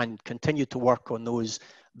and continue to work on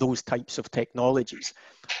those types of technologies.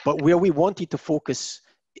 But where we wanted to focus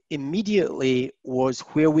immediately was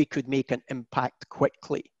where we could make an impact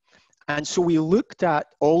quickly. And so we looked at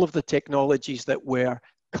all of the technologies that were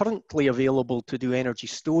currently available to do energy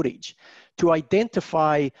storage to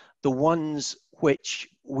identify the ones which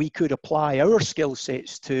we could apply our skill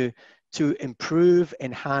sets to improve,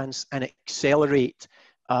 enhance, and accelerate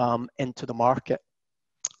into the market.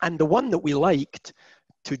 And the one that we liked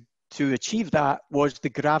to achieve that was the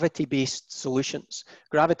gravity-based solutions.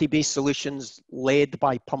 Gravity-based solutions led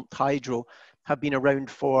by pumped hydro have been around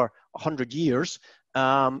for 100 years.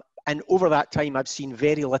 And over that time, I've seen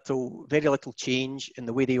very little change in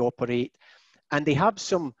the way they operate. And they have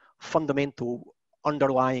some fundamental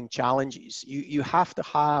underlying challenges. You have to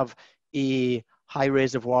have a high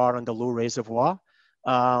reservoir and a low reservoir.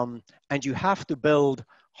 And you have to build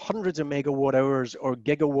hundreds of megawatt hours or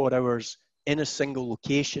gigawatt hours in a single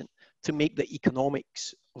location to make the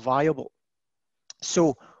economics viable.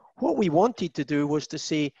 So what we wanted to do was to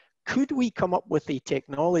say, could we come up with a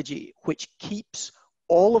technology which keeps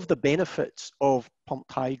all of the benefits of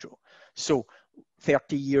pumped hydro? So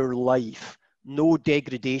 30-year life, no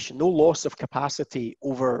degradation, no loss of capacity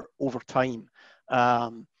over time,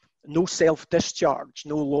 no self-discharge,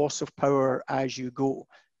 no loss of power as you go,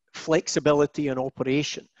 flexibility in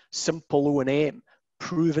operation, simple O&M,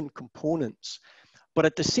 proven components. But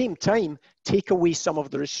at the same time, take away some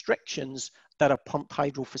of the restrictions that a pumped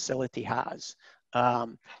hydro facility has.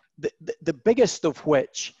 The biggest of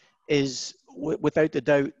which is, without a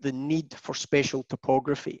doubt, the need for spatial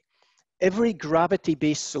topography. Every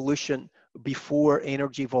gravity-based solution before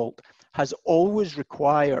Energy Vault has always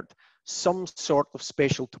required some sort of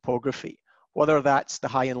spatial topography, whether that's the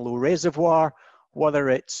high and low reservoir, whether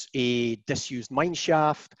it's a disused mine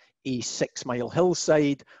shaft, a 6-mile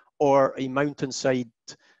hillside, or a mountainside,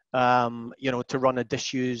 to run a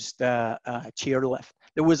disused chairlift.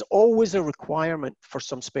 There was always a requirement for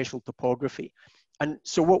some spatial topography. And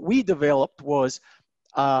so what we developed was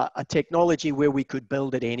a technology where we could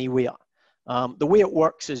build it anywhere. The way it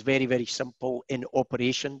works is very, very simple in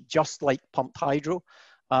operation, just like pumped hydro.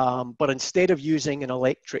 But instead of using an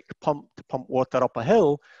electric pump to pump water up a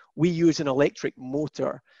hill, we use an electric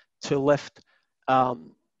motor to lift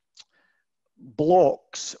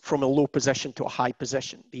blocks from a low position to a high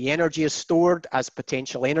position. The energy is stored as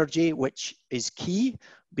potential energy, which is key,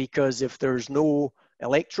 because if there's no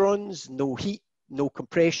electrons, no heat, no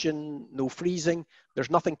compression, no freezing,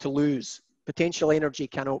 there's nothing to lose. Potential energy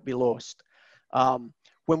cannot be lost.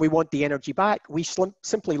 When we want the energy back, we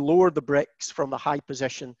simply lower the bricks from the high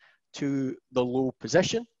position to the low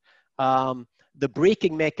position. The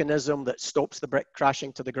braking mechanism that stops the brick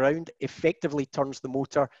crashing to the ground effectively turns the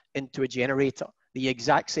motor into a generator, the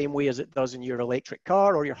exact same way as it does in your electric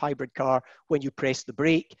car or your hybrid car. When you press the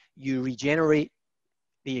brake, you regenerate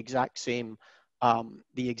the exact same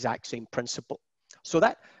principle. So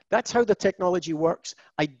that's how the technology works.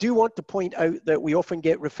 I do want to point out that we often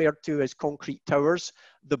get referred to as concrete towers.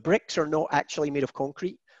 The bricks are not actually made of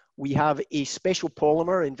concrete. We have a special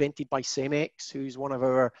polymer invented by Cemex, who's one of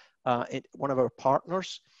our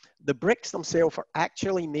partners. The bricks themselves are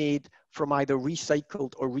actually made from either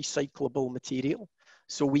recycled or recyclable material.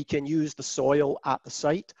 So we can use the soil at the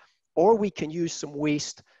site, or we can use some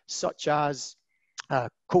waste such as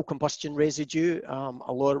coal combustion residue.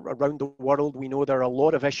 A lot around the world, we know there are a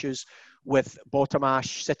lot of issues with bottom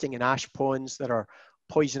ash sitting in ash ponds that are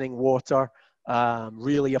poisoning water.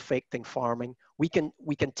 really affecting farming. We can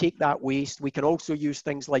take that waste. We can also use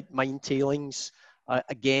things like mine tailings,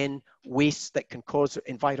 again, waste that can cause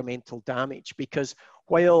environmental damage, because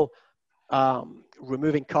while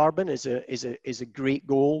removing carbon is a great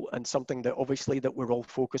goal and something that obviously that we're all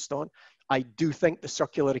focused on, I do think the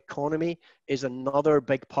circular economy is another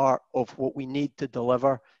big part of what we need to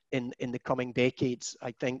deliver in the coming decades.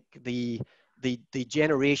 I think the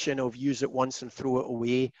generation of use it once and throw it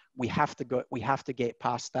away, we have to get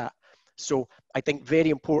past that. So I think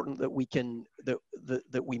very important that we can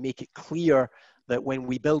that we make it clear that when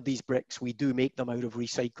we build these bricks, we do make them out of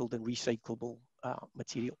recycled and recyclable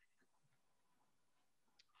material.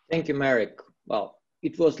 Thank you, Marek. Well,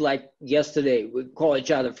 it was like yesterday, we called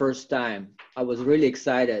each other first time. I was really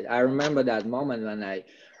excited. I remember that moment when I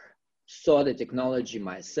saw the technology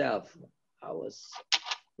myself. I was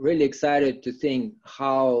really excited to think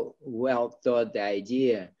how well thought the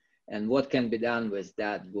idea and what can be done with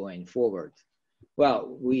that going forward.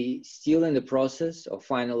 Well, we still in the process of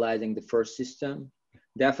finalizing the first system.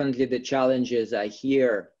 Definitely the challenges I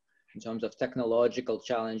hear in terms of technological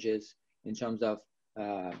challenges, in terms of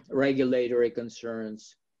regulatory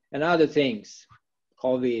concerns and other things.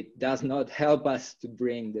 COVID does not help us to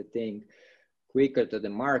bring the thing quicker to the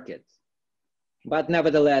market. But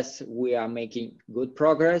nevertheless, we are making good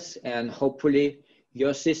progress, and hopefully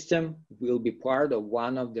your system will be part of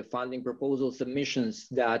one of the funding proposal submissions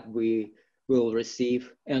that we will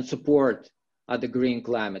receive and support at the Green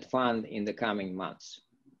Climate Fund in the coming months.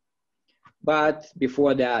 But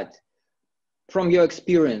before that, from your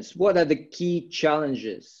experience, what are the key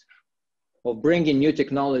challenges of bringing new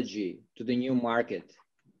technology to the new market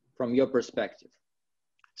from your perspective?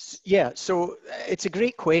 Yeah, so it's a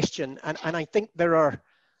great question, and I think there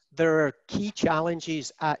are key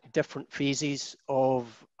challenges at different phases of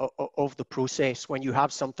the process when you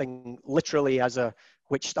have something literally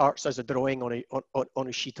which starts as a drawing on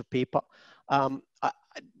a sheet of paper.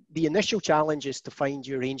 The initial challenge is to find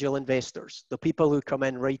your angel investors, the people who come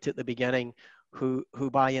in right at the beginning, who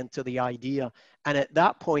buy into the idea. And at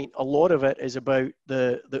that point, a lot of it is about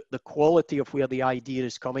the quality of where the idea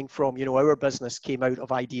is coming from. You know, our business came out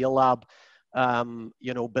of Idea Lab,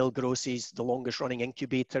 you know, Bill Gross's, the longest running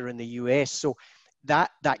incubator in the US. So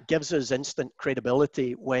that gives us instant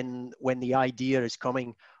credibility when the idea is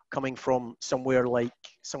coming from somewhere like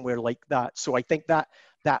that. So I think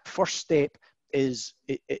that first step is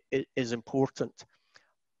important.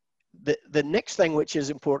 The next thing which is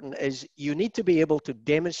important is you need to be able to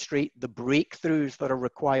demonstrate the breakthroughs that are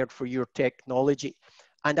required for your technology.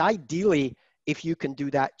 And ideally, if you can do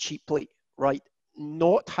that cheaply, right?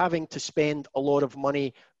 Not having to spend a lot of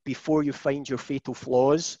money before you find your fatal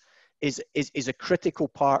flaws is a critical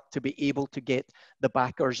part to be able to get the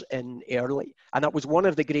backers in early. And that was one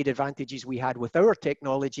of the great advantages we had with our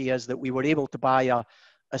technology, is that we were able to buy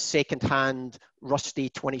a second-hand rusty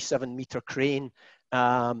 27-meter crane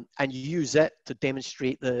and use it to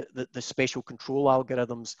demonstrate the special control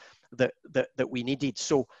algorithms that we needed.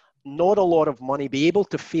 So not a lot of money, be able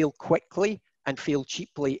to fail quickly and fail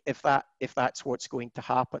cheaply if that's what's going to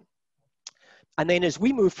happen. And then as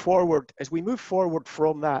we move forward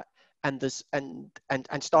from that and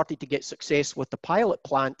started to get success with the pilot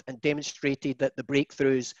plant and demonstrated that the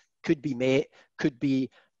breakthroughs could be met, could be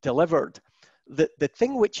delivered, the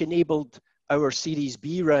thing which enabled our Series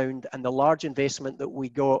B round and the large investment that we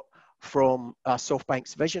got from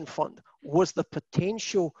SoftBank's Vision Fund was the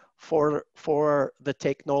potential for the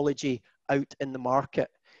technology out in the market.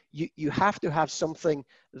 You have to have something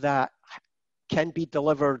that can be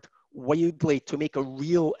delivered widely to make a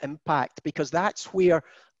real impact, because that's where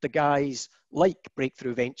the guys like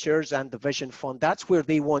Breakthrough Ventures and the Vision Fund, that's where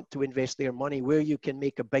they want to invest their money, where you can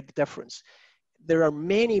make a big difference. There are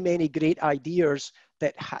many, many great ideas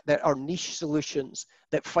that are niche solutions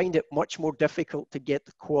that find it much more difficult to get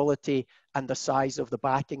the quality and the size of the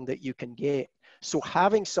backing that you can get. So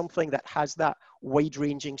having something that has that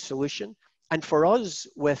wide-ranging solution, and for us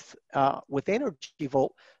with Energy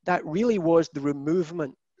Vault, that really was the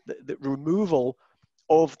removal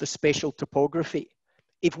of the special topography.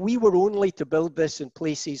 If we were only to build this in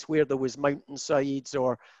places where there was mountainsides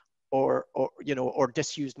or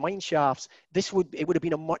disused mine shafts, it would have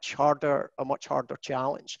been a much harder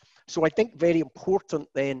challenge. So I think very important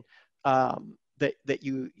then that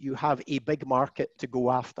you have a big market to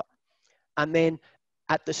go after. And then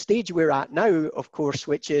at the stage we're at now, of course,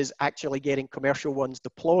 which is actually getting commercial ones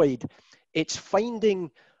deployed, it's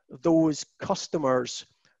finding those customers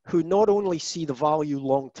who not only see the value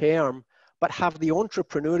long term, but have the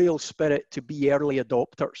entrepreneurial spirit to be early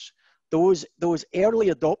adopters. those early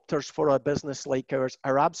adopters for a business like ours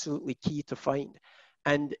are absolutely key to find.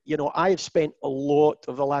 And, you know, I have spent a lot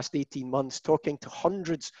of the last 18 months talking to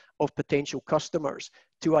hundreds of potential customers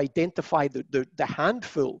to identify the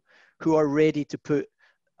handful who are ready to put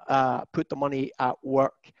the money at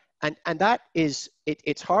work. And that is,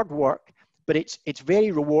 it's hard work, but it's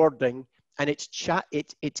very rewarding, and it's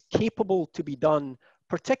capable to be done,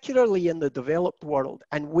 particularly in the developed world.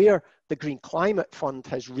 And where the Green Climate Fund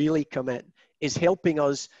has really come in is helping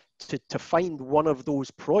us to find one of those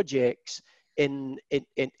projects in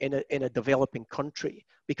a developing country,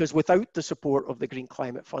 because without the support of the Green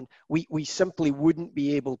Climate Fund, we simply wouldn't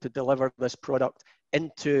be able to deliver this product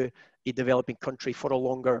into a developing country for a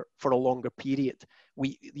longer period.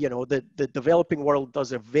 The developing world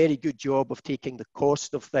does a very good job of taking the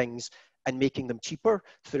cost of things and making them cheaper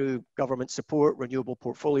through government support, renewable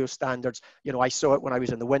portfolio standards. You know, I saw it when I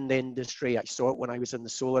was in the wind industry. I saw it when I was in the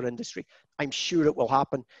solar industry. I'm sure it will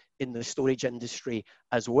happen in the storage industry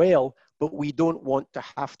as well, but we don't want to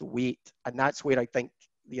have to wait. And that's where I think,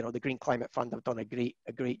 you know, the Green Climate Fund have done a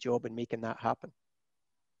great job in making that happen.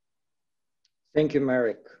 Thank you,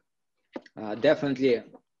 Marek. Definitely,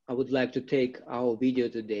 I would like to take our video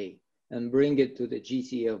today and bring it to the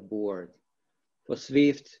GCF board for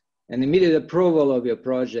swift and immediate approval of your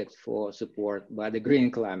project for support by the Green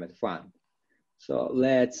Climate Fund. So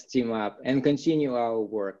let's team up and continue our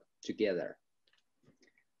work together.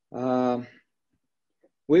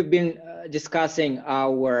 We've been discussing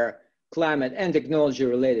our climate and technology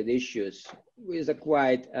related issues with a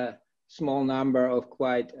quite small number of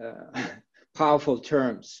quite powerful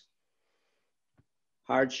terms.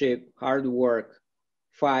 Hardship, hard work,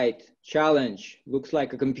 fight, challenge. Looks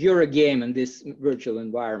like a computer game in this virtual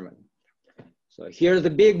environment. So here's the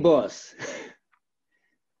big boss.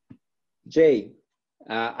 Jay,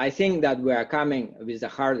 I think that we are coming with the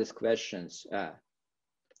hardest questions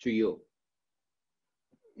to you.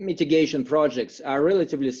 Mitigation projects are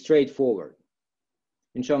relatively straightforward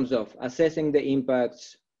in terms of assessing the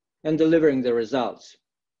impacts and delivering the results.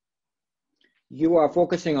 You are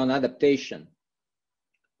focusing on adaptation,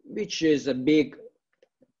 which is a big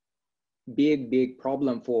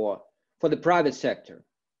problem for the private sector.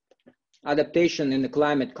 Adaptation in the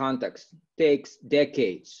climate context takes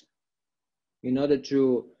decades. In order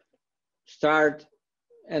to start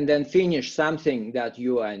and then finish something that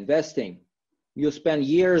you are investing, you spend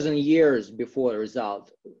years and years before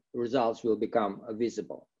results will become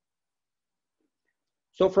visible.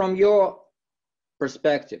 So from your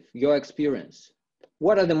perspective, your experience,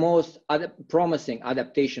 what are the most promising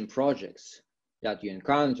adaptation projects that you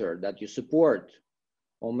encounter, that you support,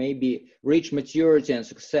 or maybe reach maturity and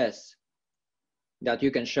success that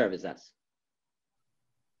you can share with us?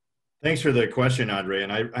 Thanks for the question, Andre.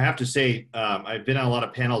 And I have to say, I've been on a lot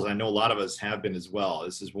of panels. I know a lot of us have been as well.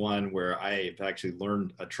 This is one where I've actually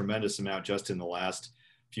learned a tremendous amount just in the last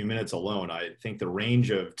few minutes alone. I think the range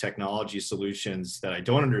of technology solutions that I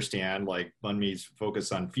don't understand, like Bunmi's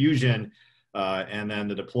focus on fusion, and then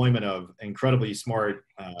the deployment of incredibly smart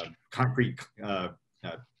concrete, or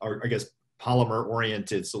I guess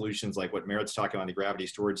polymer-oriented solutions like what Merritt's talking about on the gravity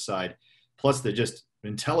storage side, plus the just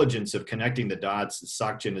intelligence of connecting the dots, as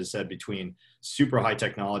Sakjin has said, between super high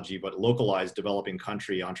technology but localized developing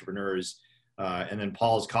country entrepreneurs, and then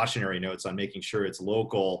Paul's cautionary notes on making sure it's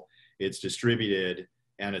local, it's distributed,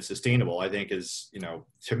 and it's sustainable, I think is, you know,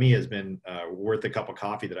 to me has been worth a cup of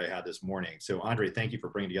coffee that I had this morning. So Andre, thank you for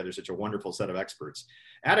bringing together such a wonderful set of experts.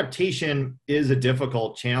 Adaptation is a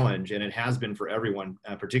difficult challenge, and it has been for everyone,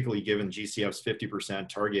 particularly given GCF's 50%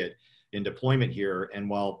 target in deployment here. And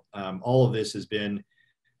while all of this has been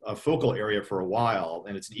a focal area for a while,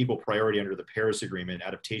 and it's an equal priority under the Paris Agreement,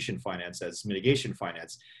 adaptation finance as mitigation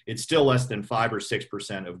finance, it's still less than 5 or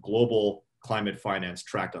 6% of global climate finance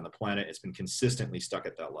tracked on the planet. It's been consistently stuck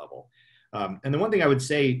at that level. And the one thing I would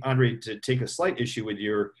say, Andre, to take a slight issue with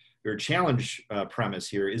your challenge premise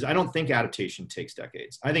here is I don't think adaptation takes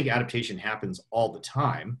decades. I think adaptation happens all the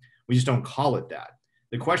time. We just don't call it that.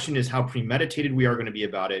 The question is how premeditated we are going to be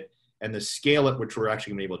about it and the scale at which we're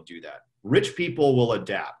actually going to be able to do that. Rich people will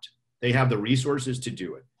adapt. They have the resources to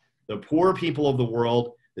do it. The poor people of the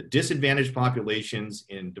world, the disadvantaged populations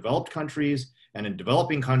in developed countries and in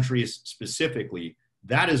developing countries specifically,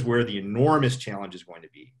 that is where the enormous challenge is going to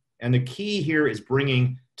be. And the key here is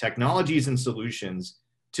bringing technologies and solutions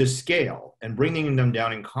to scale and bringing them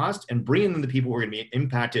down in cost and bringing them to people who are going to be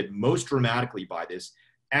impacted most dramatically by this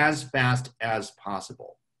as fast as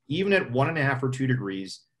possible. Even at 1.5 or 2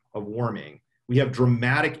 degrees of warming, we have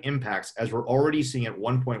dramatic impacts as we're already seeing at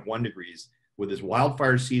 1.1 degrees with this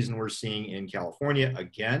wildfire season we're seeing in California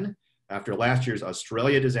again, after last year's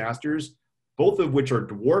Australia disasters, both of which are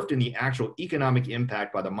dwarfed in the actual economic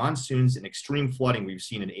impact by the monsoons and extreme flooding we've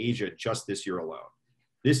seen in Asia just this year alone.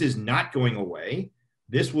 This is not going away.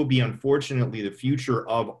 This will be, unfortunately, the future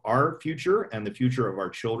of our future and the future of our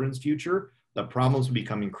children's future. The problems will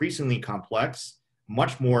become increasingly complex,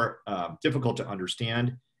 much more difficult to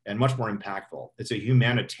understand, and much more impactful. It's a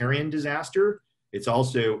humanitarian disaster. It's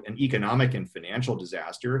also an economic and financial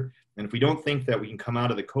disaster. And if we don't think that we can come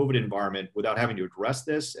out of the COVID environment without having to address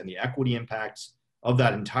this and the equity impacts of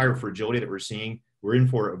that entire fragility that we're seeing, we're in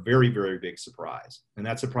for a very, very big surprise. And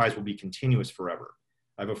that surprise will be continuous forever.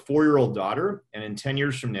 I have a 4-year-old daughter, and in 10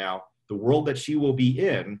 years from now, the world that she will be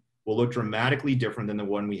in will look dramatically different than the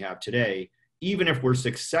one we have today, even if we're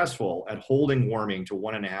successful at holding warming to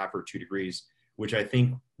 1.5 or 2 degrees, which I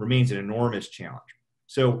think remains an enormous challenge.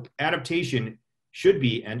 So adaptation should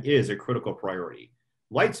be and is a critical priority.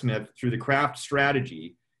 Lightsmith, through the craft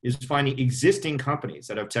strategy, is finding existing companies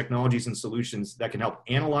that have technologies and solutions that can help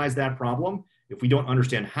analyze that problem. If we don't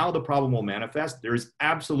understand how the problem will manifest, there is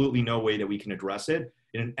absolutely no way that we can address it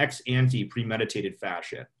in an ex-ante premeditated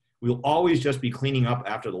fashion. We'll always just be cleaning up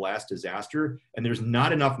after the last disaster, and there's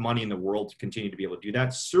not enough money in the world to continue to be able to do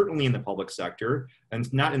that, certainly in the public sector,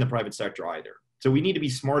 and not in the private sector either. So we need to be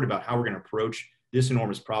smart about how we're going to approach this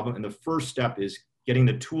enormous problem, and the first step is getting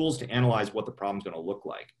the tools to analyze what the problem is going to look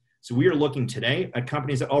like. So we are looking today at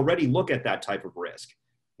companies that already look at that type of risk: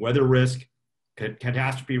 weather risk,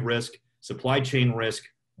 catastrophe risk, supply chain risk,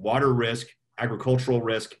 water risk, agricultural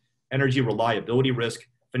risk, energy reliability risk,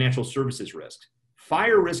 financial services risk.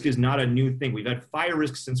 Fire risk is not a new thing. We've had fire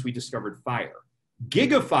risk since we discovered fire.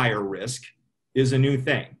 Gigafire risk is a new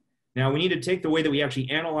thing. Now we need to take the way that we actually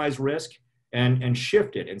analyze risk and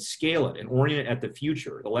shift it and scale it and orient it at the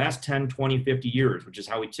future. The last 10, 20, 50 years, which is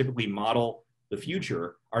how we typically model the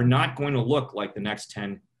future, are not going to look like the next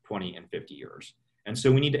 10, 20, and 50 years. And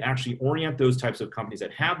so we need to actually orient those types of companies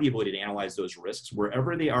that have the ability to analyze those risks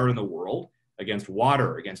wherever they are in the world, against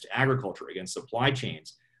water, against agriculture, against supply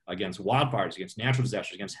chains, against wildfires, against natural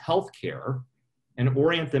disasters, against healthcare, and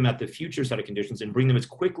orient them at the future set of conditions and bring them as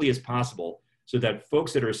quickly as possible so that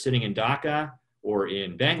folks that are sitting in Dhaka or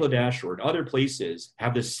in Bangladesh or in other places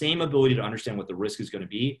have the same ability to understand what the risk is going to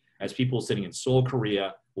be as people sitting in Seoul,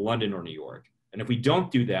 Korea, London, or New York. And if we don't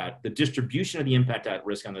do that, the distribution of the impact at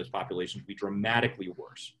risk on those populations will be dramatically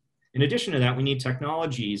worse. In addition to that, we need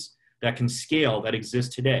technologies that can scale that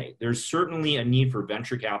exist today. There's certainly a need for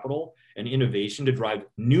venture capital and innovation to drive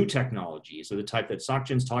new technologies of the type that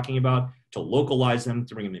Sakjin's talking about, to localize them,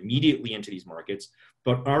 to bring them immediately into these markets.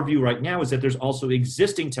 But our view right now is that there's also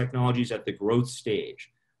existing technologies at the growth stage.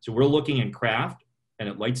 So we're looking in craft and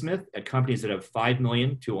at Lightsmith at companies that have $5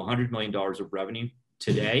 million to $100 million of revenue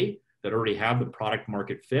today that already have the product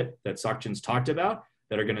market fit that Sakjin's talked about,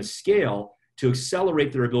 that are going to scale to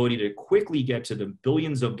accelerate their ability to quickly get to the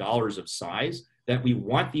billions of dollars of size that we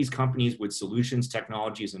want these companies with solutions,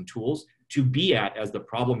 technologies, and tools to be at as the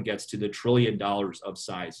problem gets to the $1 trillion of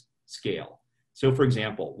size scale. So for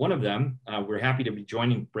example, one of them, we're happy to be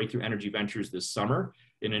joining Breakthrough Energy Ventures this summer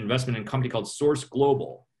in an investment in a company called Source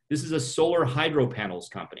Global. This is a solar hydro panels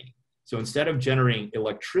company. So instead of generating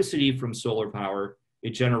electricity from solar power,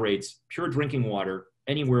 it generates pure drinking water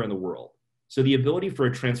anywhere in the world. So the ability for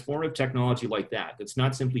a transformative technology like that, that's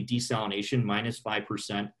not simply desalination minus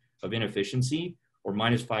 5% of inefficiency or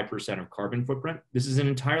minus 5% of carbon footprint. This is an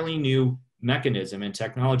entirely new mechanism and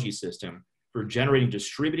technology system for generating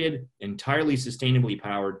distributed, entirely sustainably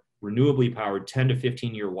powered, renewably powered 10 to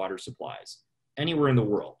 15-year water supplies anywhere in the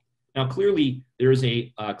world. Now, clearly, there is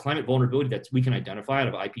a climate vulnerability that we can identify out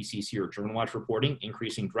of IPCC or Germanwatch reporting,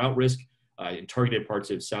 increasing drought risk in targeted parts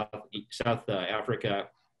of South Africa,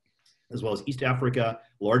 as well as East Africa,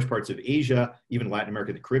 large parts of Asia, even Latin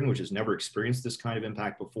America, the Caribbean, which has never experienced this kind of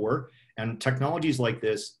impact before. And technologies like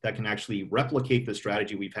this that can actually replicate the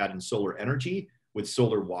strategy we've had in solar energy with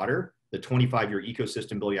solar water, the 25-year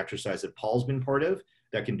ecosystem building exercise that Paul's been part of,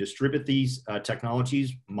 that can distribute these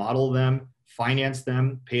technologies, model them, finance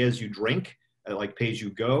them, pay as you drink, like pay as you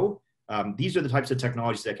go. These are the types of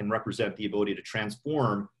technologies that can represent the ability to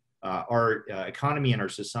transform our economy and our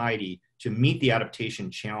society to meet the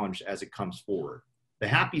adaptation challenge as it comes forward. The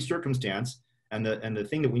happy circumstance and the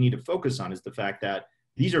thing that we need to focus on is the fact that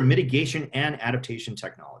these are mitigation and adaptation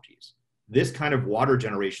technologies. This kind of water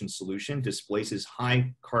generation solution displaces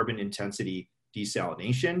high carbon intensity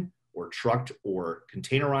desalination or trucked or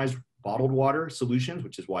containerized bottled water solutions,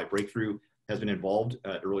 which is why Breakthrough has been involved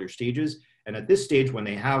at earlier stages. And at this stage, when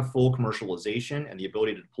they have full commercialization and the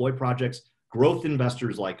ability to deploy projects, growth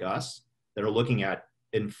investors like us that are looking at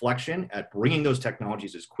inflection at bringing those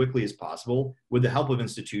technologies as quickly as possible with the help of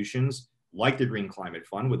institutions like the Green Climate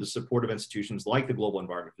Fund, with the support of institutions like the Global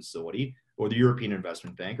Environment Facility or the European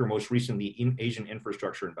Investment Bank, or most recently Asian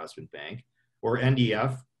Infrastructure Investment Bank, or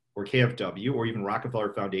NDF, or KfW, or even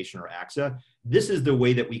Rockefeller Foundation or AXA. This is the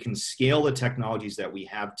way that we can scale the technologies that we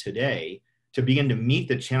have today to begin to meet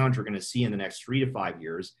the challenge we're going to see in the next 3 to 5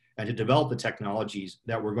 years, and to develop the technologies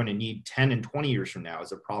that we're going to need 10 and 20 years from now as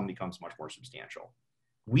the problem becomes much more substantial.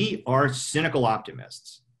 We are cynical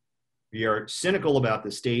optimists. We are cynical about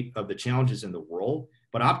the state of the challenges in the world,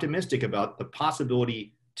 but optimistic about the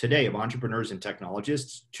possibility today of entrepreneurs and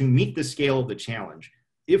technologists to meet the scale of the challenge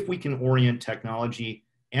if we can orient technology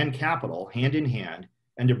and capital hand in hand,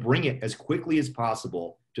 and to bring it as quickly as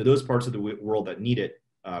possible to those parts of the world that need it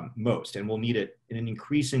most, and will need it in an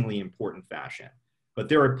increasingly important fashion. But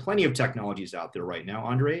there are plenty of technologies out there right now,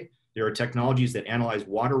 Andre. There are technologies that analyze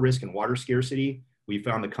water risk and water scarcity. We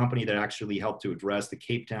found the company that actually helped to address the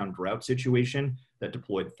Cape Town drought situation, that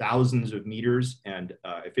deployed thousands of meters and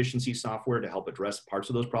efficiency software to help address parts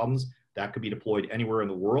of those problems. That could be deployed anywhere in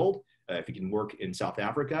the world if it can work in South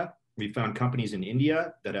Africa. We found companies in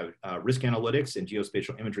India that have risk analytics and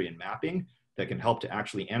geospatial imagery and mapping that can help to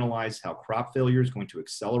actually analyze how crop failure is going to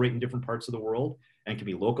accelerate in different parts of the world and can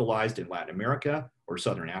be localized in Latin America or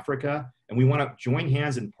Southern Africa. And we want to join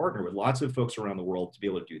hands and partner with lots of folks around the world to be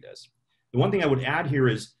able to do this. The one thing I would add here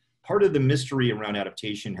is part of the mystery around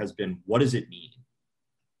adaptation has been, what does it mean?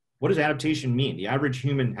 What does adaptation mean? The average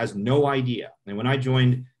human has no idea. And when I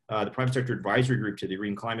joined the private sector advisory group to the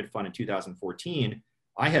Green Climate Fund in 2014,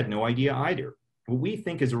 I had no idea either. What we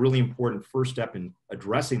think is a really important first step in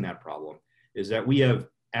addressing that problem is that we have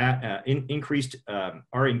increased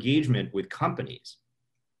our engagement with companies,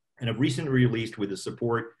 and have recently released, with the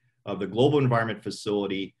support of the Global Environment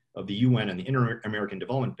Facility of the UN and the Inter-American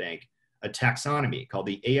Development Bank, a taxonomy called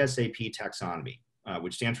the ASAP taxonomy,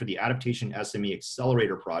 which stands for the Adaptation SME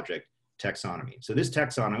Accelerator Project taxonomy. So this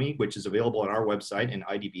taxonomy, which is available on our website and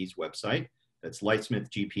IDB's website, that's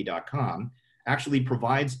lightsmithgp.com, actually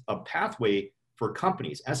provides a pathway for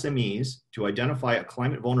companies, SMEs, to identify a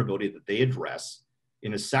climate vulnerability that they address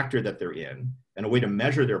in a sector that they're in, and a way to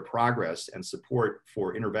measure their progress and support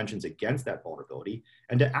for interventions against that vulnerability,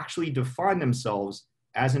 and to actually define themselves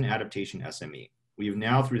as an adaptation SME. We have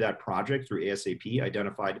now, through that project, through ASAP,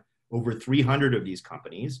 identified over 300 of these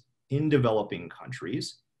companies in developing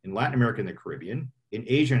countries, in Latin America and the Caribbean, in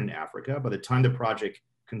Asia and Africa. By the time the project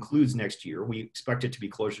concludes next year, we expect it to be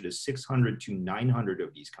closer to 600 to 900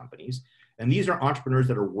 of these companies. And these are entrepreneurs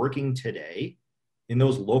that are working today in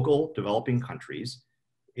those local developing countries,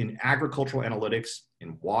 in agricultural analytics,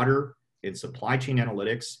 in water, in supply chain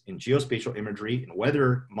analytics, in geospatial imagery, in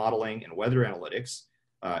weather modeling and weather analytics,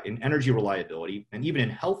 in energy reliability, and even in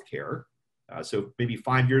healthcare. So maybe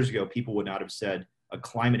 5 years ago, people would not have said a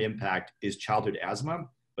climate impact is childhood asthma,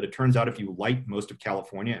 but it turns out if you light most of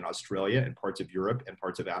California and Australia and parts of Europe and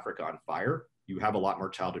parts of Africa on fire, you have a lot more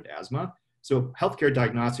childhood asthma. So healthcare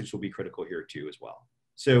diagnostics will be critical here too as well.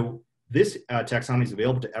 So this taxonomy is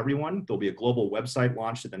available to everyone. There'll be a global website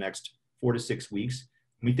launched in the next 4 to 6 weeks.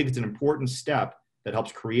 And we think it's an important step that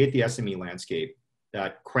helps create the SME landscape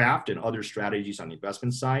that craft and other strategies on the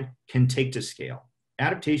investment side can take to scale.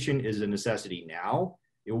 Adaptation is a necessity now.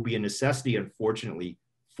 It will be a necessity, unfortunately,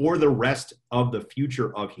 for the rest of the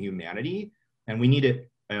future of humanity. And we need to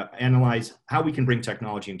analyze how we can bring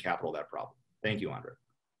technology and capital to that problem. Thank you, Andre.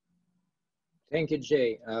 Thank you,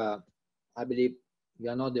 Jay. I believe you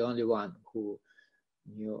are not the only one who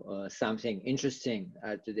knew something interesting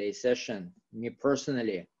at today's session. Me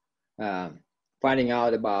personally, finding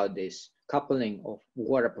out about this coupling of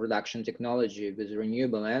water production technology with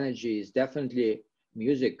renewable energy is definitely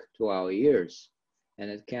music to our ears. And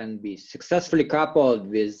it can be successfully coupled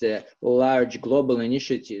with large global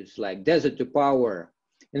initiatives like Desert to Power,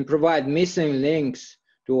 and provide missing links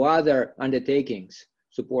to other undertakings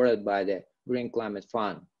supported by the Green Climate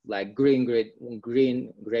Fund, like Green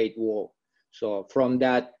Great Wall. So from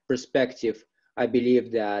that perspective, I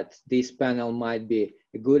believe that this panel might be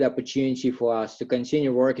a good opportunity for us to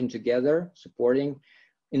continue working together, supporting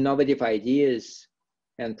innovative ideas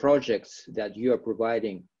and projects that you are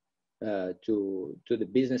providing to the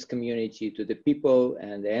business community, to the people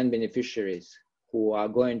and the end beneficiaries who are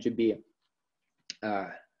going to be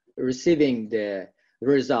receiving the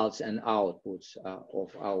results and outputs of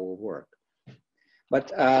our work.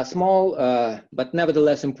 But a small, but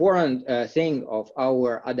nevertheless important thing of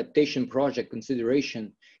our adaptation project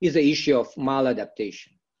consideration is the issue of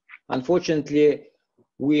maladaptation. Unfortunately,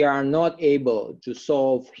 we are not able to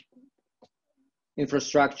solve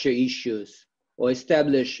infrastructure issues or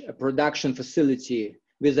establish a production facility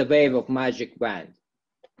with a wave of magic wand.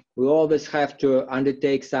 We always have to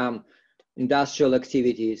undertake some industrial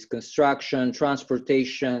activities, construction,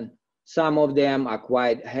 transportation. Some of them are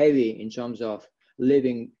quite heavy in terms of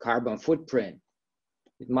living carbon footprint.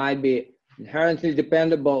 It might be inherently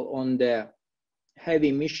dependable on the heavy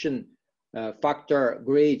emission factor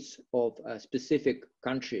grades of specific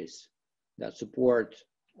countries that support,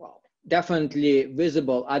 well, definitely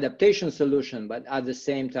visible adaptation solution, but at the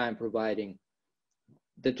same time providing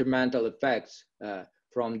detrimental effects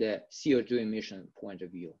from the CO2 emission point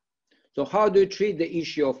of view. So how do you treat the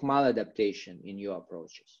issue of maladaptation in your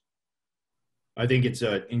approaches? I think it's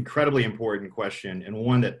an incredibly important question, and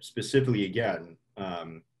one that specifically, again,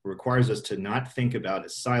 requires us to not think about a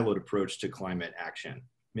siloed approach to climate action.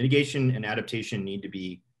 Mitigation and adaptation need to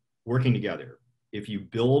be working together. If you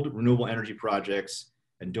build renewable energy projects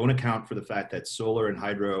and don't account for the fact that solar and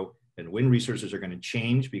hydro and wind resources are going to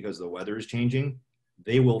change because the weather is changing,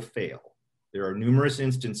 they will fail. There are numerous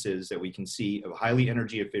instances that we can see of highly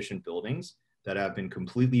energy efficient buildings that have been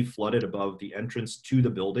completely flooded above the entrance to the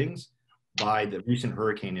buildings by the recent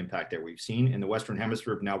hurricane impact that we've seen. In the Western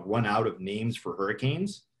Hemisphere have now run out of names for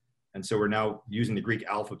hurricanes. And so we're now using the Greek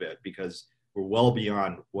alphabet because we're well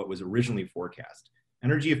beyond what was originally forecast.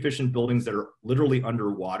 Energy efficient buildings that are literally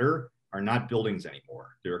underwater are not buildings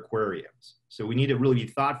anymore, they're aquariums. So we need to really be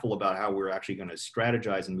thoughtful about how we're actually going to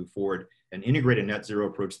strategize and move forward and integrate a net zero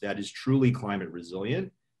approach that is truly climate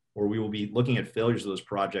resilient, or we will be looking at failures of those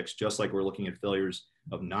projects just like we're looking at failures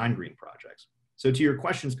of non-green projects. So to your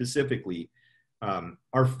question specifically,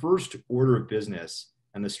 our first order of business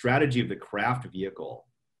and the strategy of the craft vehicle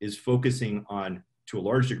is focusing on, to a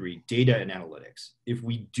large degree, data and analytics. If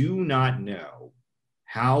we do not know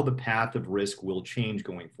how the path of risk will change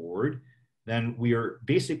going forward, then we are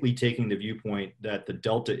basically taking the viewpoint that the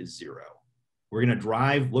delta is zero. We're going to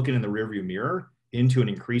drive looking in the rearview mirror into an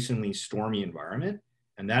increasingly stormy environment,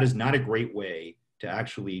 and that is not a great way to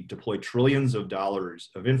actually deploy trillions of dollars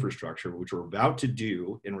of infrastructure, which we're about to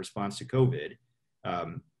do in response to COVID,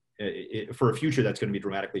 for a future that's going to be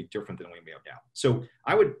dramatically different than we may have now. So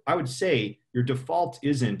I would say your default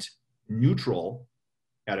isn't neutral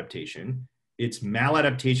adaptation, it's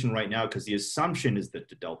maladaptation right now because the assumption is that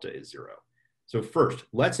the delta is zero. So first,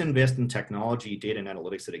 let's invest in technology, data, and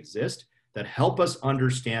analytics that exist that help us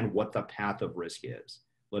understand what the path of risk is.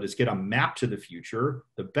 Let us get a map to the future,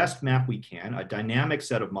 the best map we can, a dynamic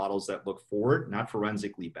set of models that look forward, not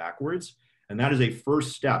forensically backwards. And that is a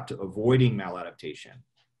first step to avoiding maladaptation.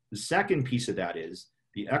 The second piece of that is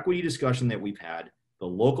the equity discussion that we've had, the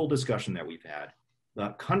local discussion that we've had, the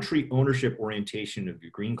country ownership orientation of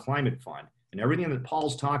the Green Climate Fund, and everything that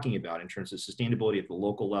Paul's talking about in terms of sustainability at the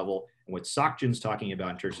local level, and what Sakjin's talking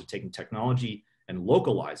about in terms of taking technology and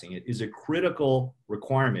localizing it, is a critical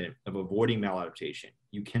requirement of avoiding maladaptation.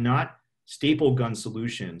 You cannot staple gun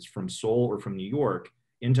solutions from Seoul or from New York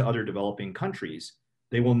into other developing countries.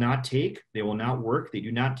 They will not work. They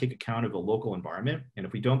do not take account of the local environment. And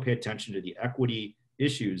if we don't pay attention to the equity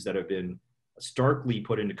issues that have been starkly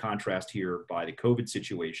put into contrast here by the COVID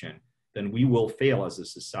situation, then we will fail as a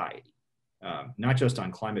society, not just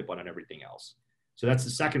on climate, but on everything else. So that's the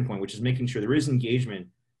second point, which is making sure there is engagement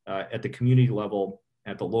at the community level,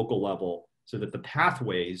 at the local level, so that the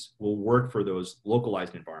pathways will work for those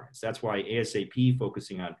localized environments. That's why ASAP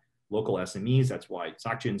focusing on local SMEs. That's why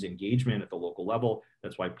Sakjin's engagement at the local level.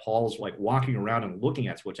 That's why Paul's like walking around and looking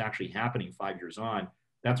at what's actually happening 5 years on.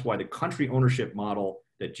 That's why the country ownership model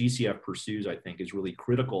that GCF pursues, I think, is really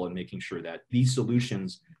critical in making sure that these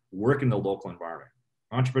solutions work in the local environment.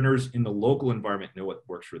 Entrepreneurs in the local environment know what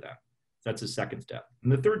works for them. That's the second step.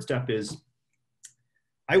 And the third step is,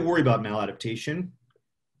 I worry about maladaptation.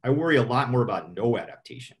 I worry a lot more about no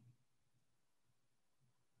adaptation.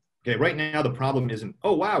 Okay, right now the problem isn't,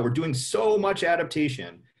 oh wow, we're doing so much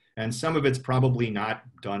adaptation and some of it's probably not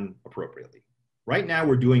done appropriately. Right now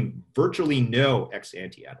we're doing virtually no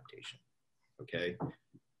ex-ante adaptation, okay?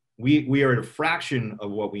 We are at a fraction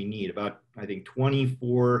of what we need, about I think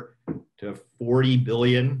 24 to 40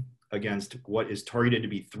 billion against what is targeted to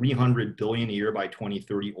be 300 billion a year by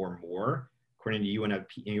 2030 or more, according to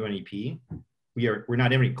UNEP. We're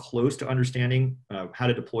not even close to understanding how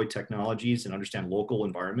to deploy technologies and understand local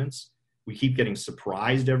environments. We keep getting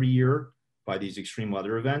surprised every year by these extreme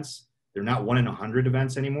weather events. They're not 1 in 100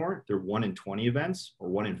 events anymore. They're 1 in 20 events or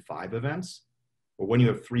 1 in 5 events. Or when you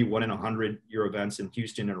have 3 1 in 100 year events in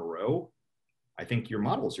Houston in a row, I think your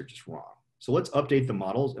models are just wrong. So let's update the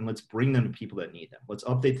models and let's bring them to people that need them. Let's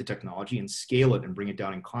update the technology and scale it and bring it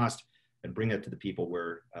down in cost and bring that to the people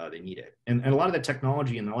where they need it. And a lot of that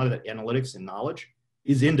technology and a lot of that analytics and knowledge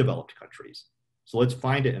is in developed countries. So let's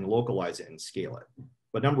find it and localize it and scale it.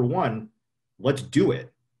 But number one, let's do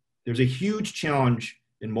it. There's a huge challenge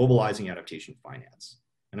in mobilizing adaptation finance.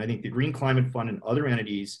 And I think the Green Climate Fund and other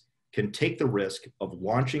entities can take the risk of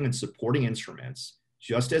launching and supporting instruments,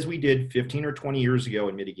 just as we did 15 or 20 years ago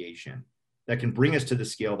in mitigation, that can bring us to the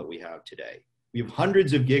scale that we have today. We have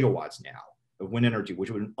hundreds of gigawatts now of wind energy, which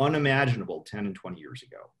was unimaginable 10 and 20 years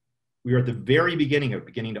ago. We are at the very beginning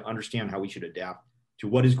to understand how we should adapt to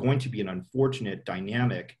what is going to be an unfortunate,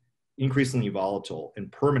 dynamic, increasingly volatile,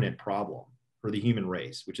 and permanent problem for the human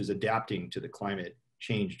race, which is adapting to the climate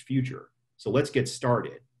changed future. So let's get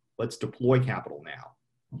started. Let's deploy capital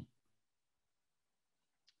now.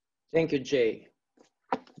 Thank you, Jay.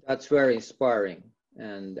 That's very inspiring.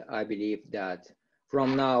 And I believe that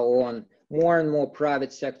from now on, more and more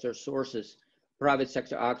private sector sources, private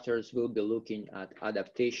sector actors will be looking at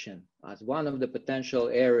adaptation as one of the potential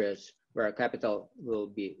areas where capital will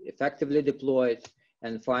be effectively deployed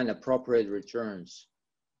and find appropriate returns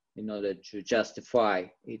in order to justify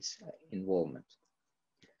its involvement.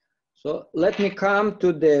 So let me come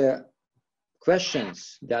to the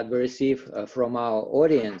questions that we receive from our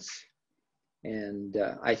audience. And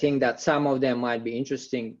I think that some of them might be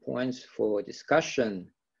interesting points for discussion.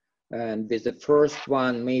 And with the first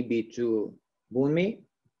one, maybe to Bunmi.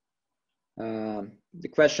 The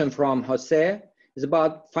question from Jose is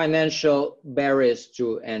about financial barriers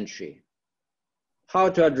to entry. How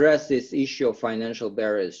to address this issue of financial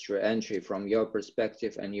barriers to entry from your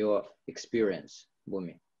perspective and your experience,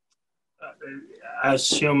 Bunmi? I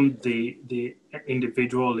assume the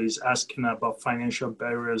individual is asking about financial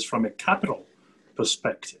barriers from a capital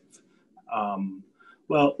perspective.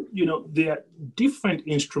 Well, you know, there are different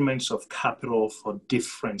instruments of capital for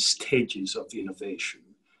different stages of innovation.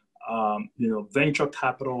 You know, venture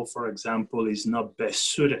capital, for example, is not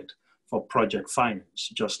best suited for project finance,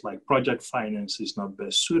 just like project finance is not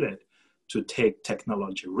best suited to take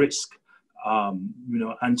technology risk. You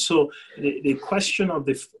know, and so the question of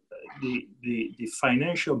the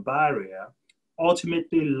financial barrier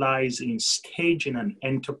ultimately lies in staging an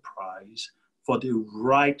enterprise for the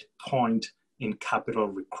right point in capital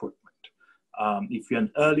recruitment. If you're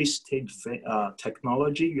an early stage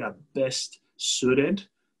technology, you are best suited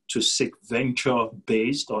to seek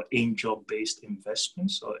venture-based or angel-based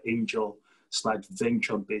investments or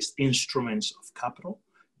angel/venture-based instruments of capital.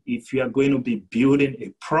 If you are going to be building a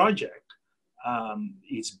project,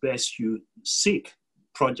 it's best you seek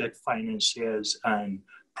project financiers and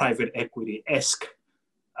private equity-esque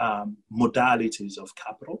modalities of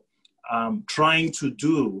capital. Trying to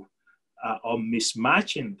do or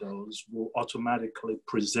mismatching those will automatically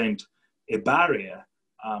present a barrier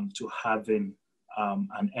to having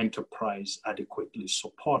an enterprise adequately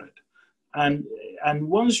supported. And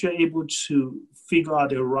once you're able to figure out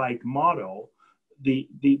the right model,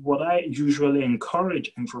 what I usually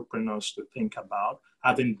encourage entrepreneurs to think about,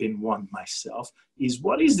 having been one myself, is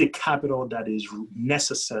what is the capital that is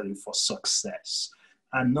necessary for success,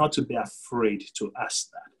 and not to be afraid to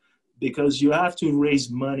ask that. Because you have to raise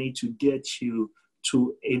money to get you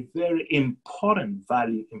to a very important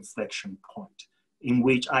value inflection point in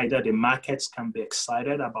which either the markets can be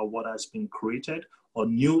excited about what has been created or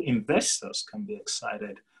new investors can be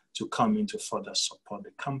excited to come in to further support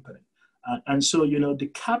the company. And so, you know, the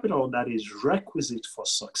capital that is requisite for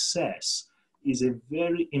success is a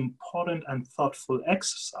very important and thoughtful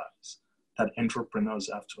exercise that entrepreneurs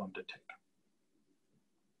have to undertake.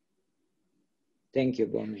 Thank you,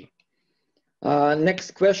 Bunmi.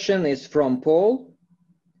 Next question is from Paul,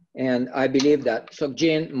 and I believe that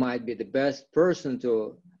Sok-Jin might be the best person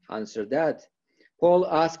to answer that. Paul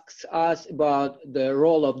asks us about the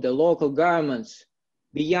role of the local governments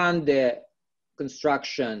beyond the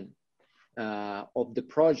construction of the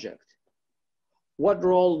project. What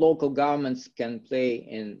role local governments can play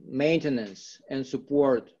in maintenance and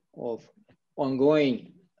support of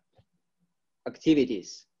ongoing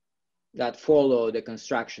activities that follow the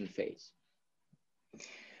construction phase?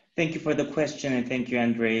 Thank you for the question, and thank you,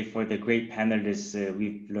 Andre, for the great panelists.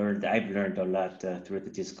 I've learned a lot through the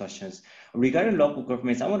discussions. Regarding local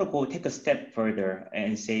governments, I want to take a step further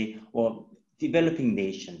and say, well, developing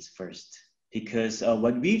nations first, because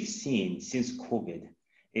what we've seen since COVID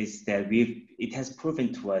is that it has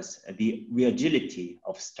proven to us the agility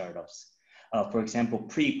of startups. For example,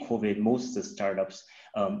 pre-COVID, most of the startups,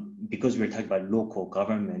 because we're talking about local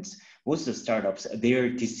governments, most of the startups, their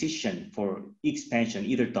decision for expansion,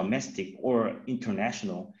 either domestic or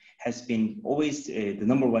international, has been always, the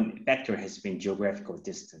number one factor has been geographical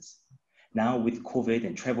distance. Now with COVID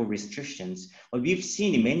and travel restrictions, what we've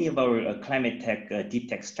seen in many of our climate tech, deep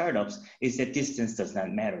tech startups is that distance does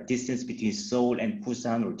not matter. Distance between Seoul and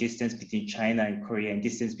Busan, or distance between China and Korea, and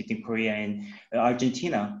distance between Korea and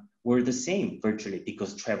Argentina were the same virtually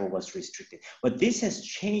because travel was restricted. What this has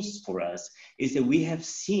changed for us is that we have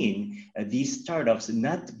seen these startups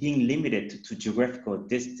not being limited to geographical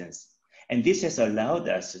distance. And this has allowed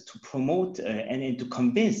us to promote and to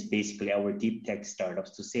convince basically our deep tech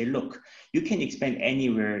startups to say, look, you can expand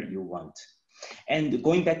anywhere you want. And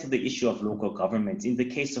going back to the issue of local governments, in the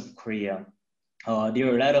case of Korea, there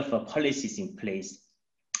are a lot of policies in place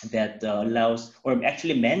that allows, or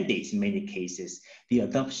actually mandates in many cases, the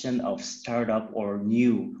adoption of startup or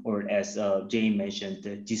new, or as Jay mentioned,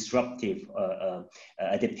 the disruptive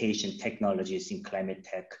adaptation technologies in climate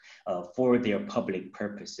tech for their public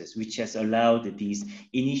purposes, which has allowed these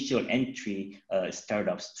initial entry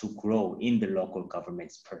startups to grow in the local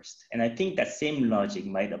governments first. And I think that same logic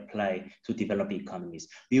might apply to developing economies.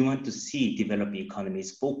 We want to see developing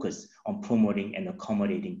economies focus on promoting and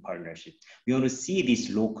accommodating partnerships. We want to see these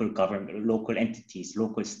local government, local entities,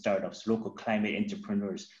 local startups, local climate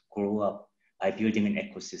entrepreneurs grow up by building an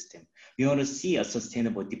ecosystem. We want to see a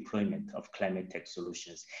sustainable deployment of climate tech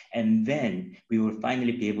solutions. And then we will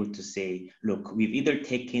finally be able to say, look, we've either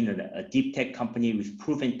taken a deep tech company with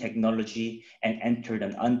proven technology and entered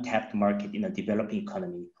an untapped market in a developing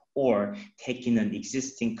economy, or taking an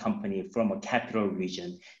existing company from a capital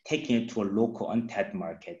region, taking it to a local untapped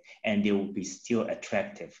market, and they will be still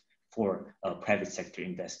attractive for private sector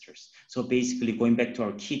investors. So basically, going back to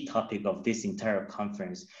our key topic of this entire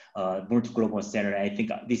conference, Born to Global Center, I think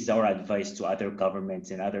this is our advice to other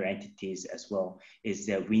governments and other entities as well, is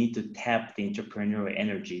that we need to tap the entrepreneurial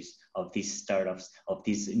energies of these startups, of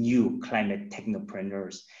these new climate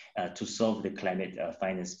technopreneurs to solve the climate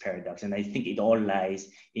finance paradox. And I think it all lies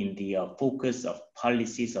in the focus of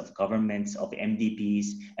policies of governments, of MDBs,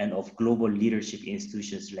 and of global leadership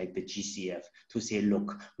institutions like the GCF to say,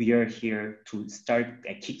 look, we are here to start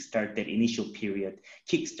and kickstart that initial period,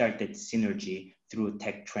 kickstart that synergy through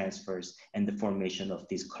tech transfers and the formation of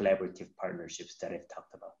these collaborative partnerships that I've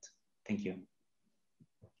talked about. Thank you.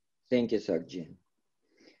 Thank you, Sargin.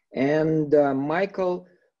 And Michael,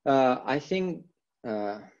 I think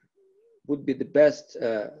would be the best,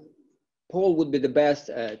 Paul would be the best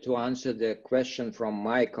to answer the question from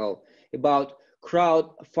Michael about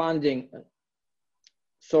crowdfunding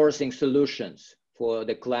sourcing solutions for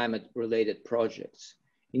the climate-related projects.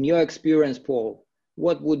 In your experience, Paul,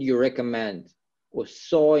 what would you recommend or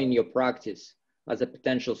saw in your practice as a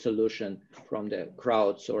potential solution from the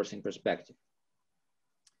crowdsourcing perspective?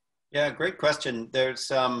 Yeah, great question.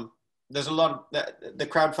 There's a lot of, the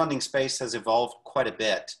crowdfunding space has evolved quite a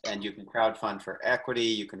bit, and you can crowdfund for equity,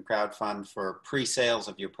 you can crowdfund for pre-sales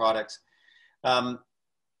of your products.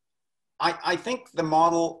 I think the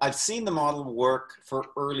model, I've seen the model work for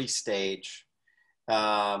early stage,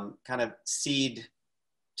 kind of seed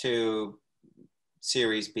to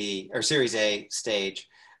Series B or Series A stage.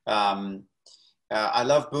 I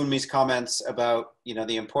love Bunmi's comments about, you know,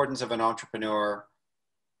 the importance of an entrepreneur,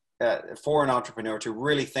 for an entrepreneur to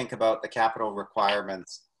really think about the capital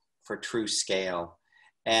requirements for true scale,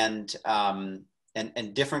 and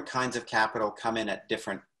different kinds of capital come in at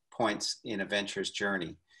different points in a venture's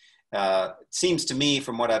journey. It seems to me,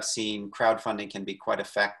 from what I've seen, crowdfunding can be quite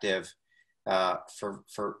effective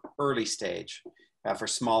for early stage, for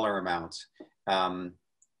smaller amounts.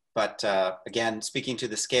 But again, speaking to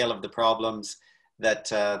the scale of the problems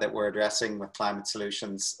that we're addressing with climate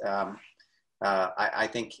solutions, I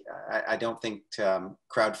don't think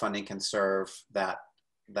crowdfunding can serve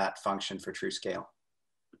that function for true scale.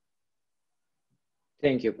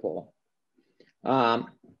 Thank you, Paul.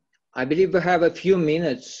 I believe we have a few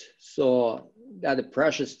minutes, so that's a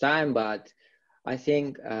precious time, but I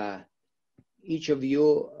think each of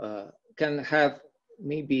you can have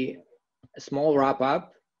maybe a small wrap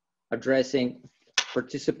up addressing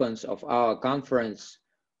participants of our conference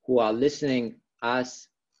who are listening us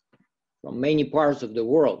from many parts of the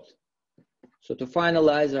world. So to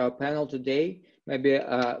finalize our panel today, maybe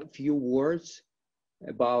a few words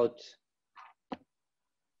about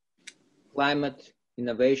climate,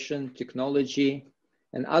 innovation, technology,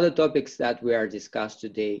 and other topics that we are discussed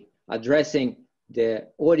today, addressing the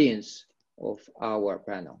audience of our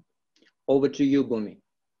panel. Over to you, Bunmi.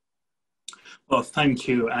 Well, thank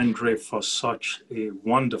you, Andre, for such a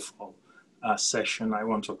wonderful session. I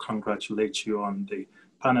want to congratulate you on the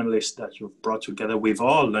panelists that you've brought together. We've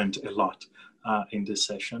all learned a lot in this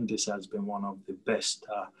session. This has been one of the best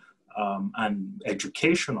and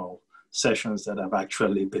educational sessions that I've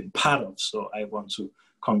actually been part of. So I want to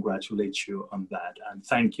congratulate you on that. And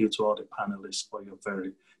thank you to all the panelists for your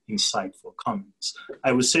very insightful comments.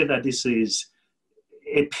 I would say that this is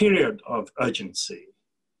a period of urgency.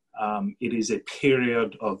 It is a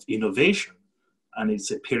period of innovation, and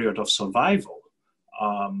it's a period of survival.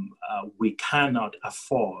 We cannot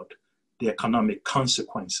afford the economic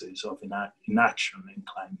consequences of inaction in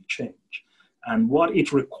climate change. And what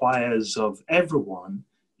it requires of everyone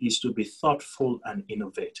is to be thoughtful and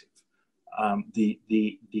innovative. The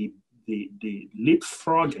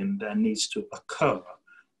leapfrogging that needs to occur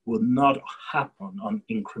will not happen on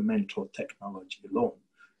incremental technology alone.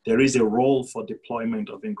 There is a role for deployment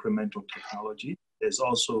of incremental technology. There's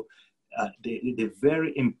also the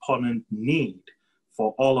very important need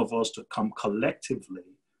for all of us to come collectively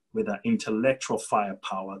with our intellectual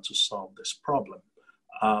firepower to solve this problem.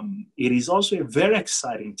 It is also a very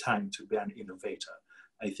exciting time to be an innovator.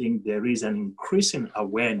 I think there is an increasing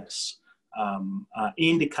awareness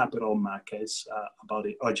in the capital markets about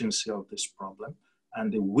the urgency of this problem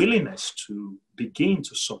and the willingness to begin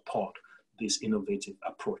to support these innovative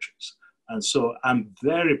approaches. And so I'm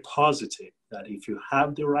very positive that if you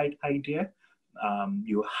have the right idea,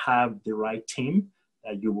 you have the right team,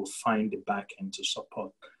 that you will find the back end to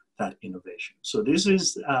support that innovation. So this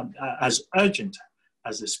is as urgent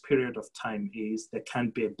as this period of time is, there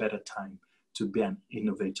can't be a better time to be an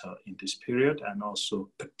innovator in this period, and also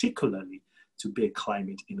particularly to be a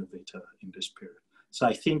climate innovator in this period. So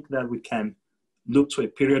I think that we can look to a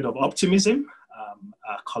period of optimism.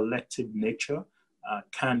 Our collective nature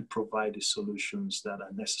can provide the solutions that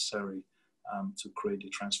are necessary to create the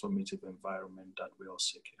transformative environment that we all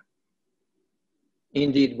seek here.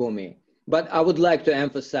 Indeed, Bhumi. But I would like to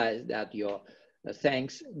emphasize that your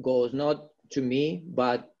thanks goes not to me,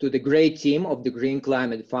 but to the great team of the Green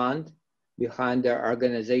Climate Fund behind the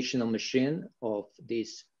organizational machine of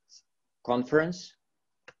this conference,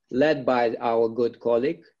 led by our good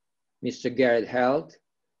colleague, Mr. Garrett Held.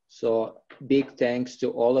 So big thanks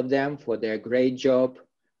to all of them for their great job,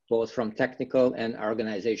 both from technical and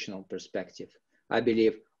organizational perspective. I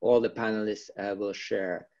believe all the panelists will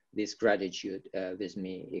share this gratitude with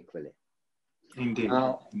me equally. Indeed.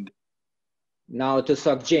 Now to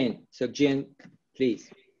Sok-Jin. Sok-Jin, please.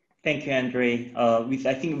 Thank you, Andre.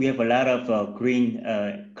 I think we have a lot of green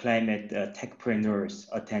climate techpreneurs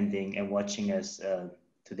attending and watching us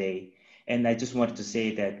today. And I just wanted to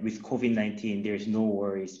say that with COVID-19, there's no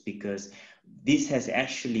worries, because this has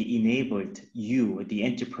actually enabled you, the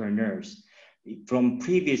entrepreneurs, from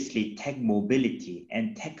previously tech mobility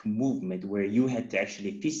and tech movement, where you had to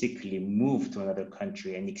actually physically move to another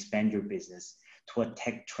country and expand your business, to a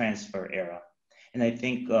tech transfer era. And I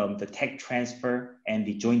think the tech transfer and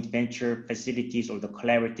the joint venture facilities, or the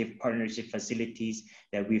collaborative partnership facilities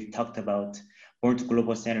that we've talked about, Born to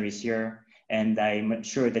Global Center is here. And I'm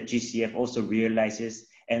sure that GCF also realizes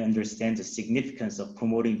and understands the significance of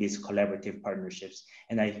promoting these collaborative partnerships.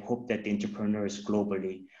 And I hope that the entrepreneurs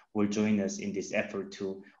globally will join us in this effort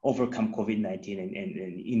to overcome COVID-19 and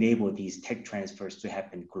enable these tech transfers to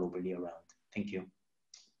happen globally around. Thank you.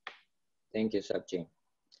 Thank you, Sok-Jin.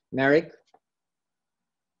 Marek?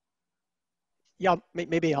 Yeah,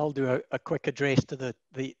 maybe I'll do a quick address to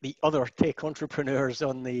the other tech entrepreneurs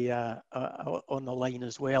on the line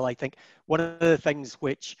as well. I think one of the things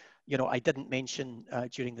which I didn't mention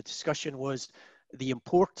during the discussion was the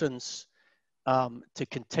importance to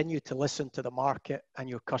continue to listen to the market and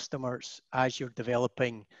your customers as you're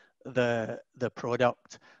developing the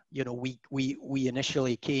product. We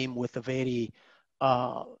initially came with a very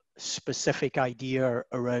specific idea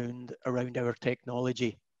around our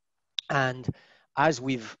technology. And as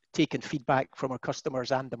we've taken feedback from our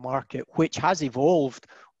customers and the market, which has evolved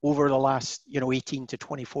over the last 18 to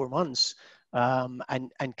 24 months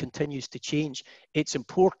and continues to change, it's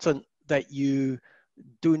important that you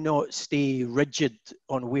do not stay rigid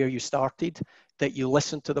on where you started, that you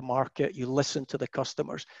listen to the market, you listen to the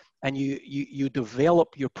customers, and you develop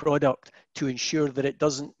your product to ensure that it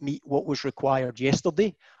doesn't meet what was required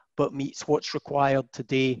yesterday, but meets what's required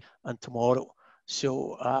today and tomorrow.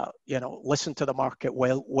 So, listen to the market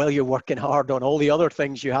while you're working hard on all the other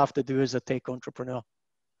things you have to do as a tech entrepreneur.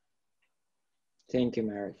 Thank you,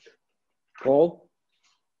 Marek. Paul?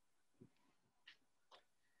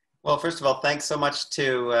 Well, first of all, thanks so much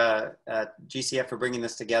to GCF for bringing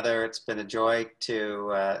this together. It's been a joy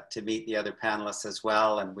to meet the other panelists as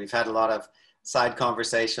well. And we've had a lot of side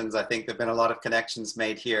conversations. I think there've been a lot of connections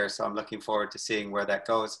made here. So I'm looking forward to seeing where that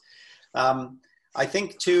goes. I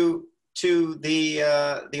think to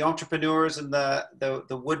the entrepreneurs and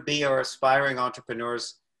the would-be or aspiring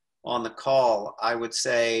entrepreneurs on the call, I would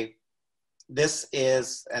say this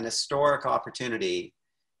is an historic opportunity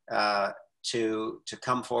to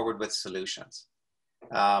come forward with solutions.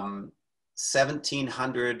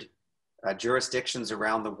 1,700 jurisdictions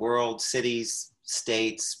around the world, cities,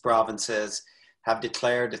 states, provinces, have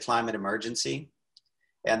declared a climate emergency.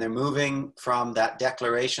 And they're moving from that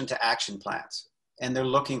declaration to action plans. And they're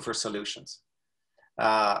looking for solutions.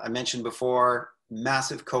 I mentioned before,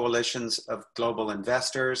 massive coalitions of global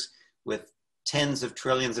investors with tens of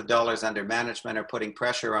trillions of dollars under management are putting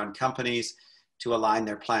pressure on companies to align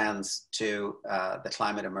their plans to the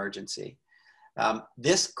climate emergency.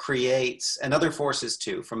 This creates, and other forces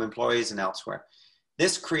too, from employees and elsewhere,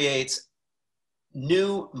 this creates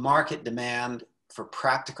new market demand for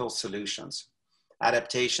practical solutions,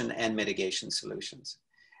 adaptation and mitigation solutions.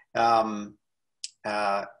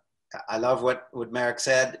 I love what Marek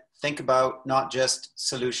said. Think about not just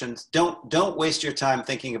solutions. Don't waste your time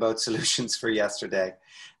thinking about solutions for yesterday.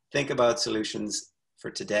 Think about solutions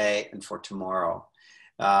for today and for tomorrow.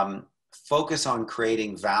 Focus on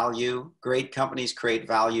creating value. Great companies create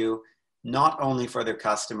value, not only for their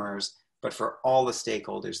customers, but for all the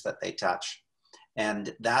stakeholders that they touch.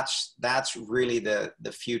 And that's really the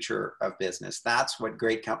future of business. That's what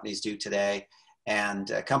great companies do today.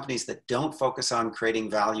 And companies that don't focus on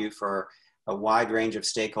creating value for a wide range of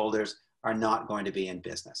stakeholders are not going to be in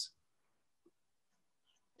business.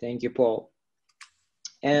 Thank you, Paul.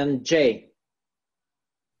 And Jay.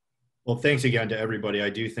 Well, thanks again to everybody. I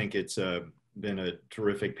do think it's been a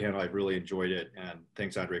terrific panel. I've really enjoyed it. And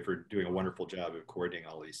thanks, Andre, for doing a wonderful job of coordinating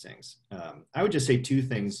all these things. I would just say two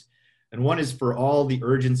things. And one is for all the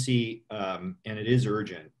urgency, and it is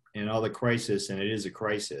urgent, and all the crisis, and it is a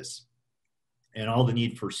crisis, and all the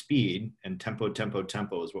need for speed and tempo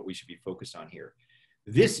is what we should be focused on here.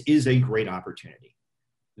 This is a great opportunity.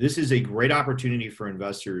 This is a great opportunity for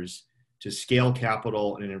investors to scale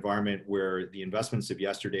capital in an environment where the investments of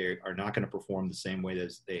yesterday are not going to perform the same way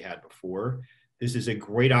as they had before. This is a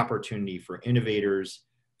great opportunity for innovators,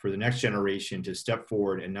 for the next generation to step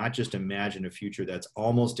forward and not just imagine a future that's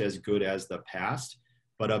almost as good as the past,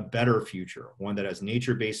 but a better future, one that has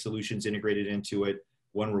nature-based solutions integrated into it,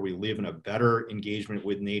 one where we live in a better engagement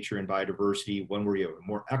with nature and biodiversity, one where we have a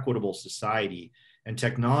more equitable society. And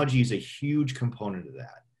technology is a huge component of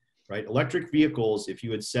that, right? Electric vehicles, if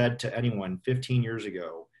you had said to anyone 15 years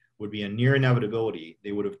ago, would be a near inevitability,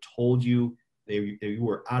 they would have told you you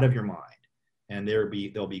were out of your mind. And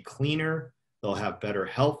they'll be cleaner, they'll have better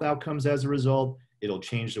health outcomes as a result, it'll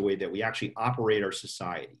change the way that we actually operate our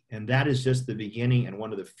society. And that is just the beginning and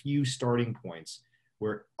one of the few starting points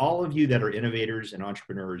where all of you that are innovators and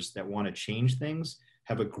entrepreneurs that want to change things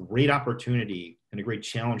have a great opportunity and a great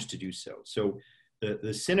challenge to do so. So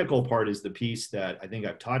the cynical part is the piece that I think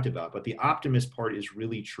I've talked about, but the optimist part is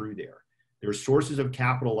really true there. There are sources of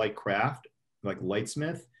capital like Kraft, like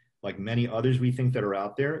Lightsmith, like many others we think that are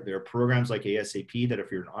out there. There are programs like ASAP that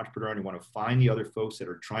if you're an entrepreneur and you want to find the other folks that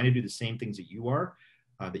are trying to do the same things that you are,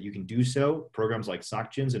 that you can do so. Programs like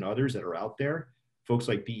SocGens and others that are out there, folks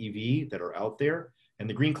like BEV that are out there. And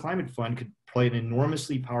the Green Climate Fund could play an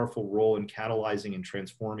enormously powerful role in catalyzing and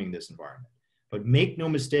transforming this environment. But make no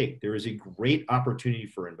mistake, there is a great opportunity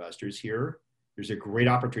for investors here. There's a great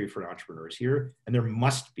opportunity for entrepreneurs here. And there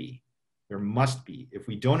must be, if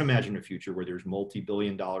we don't imagine a future where there's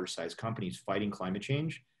multi-billion-dollar sized companies fighting climate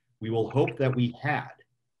change, we will hope that we had,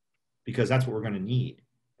 because that's what we're going to need.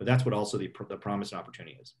 But that's what also the promise and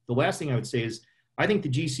opportunity is. The last thing I would say is, I think the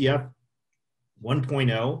GCF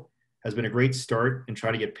 1.0 has been a great start in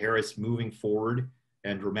trying to get Paris moving forward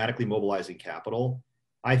and dramatically mobilizing capital.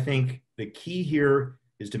 I think the key here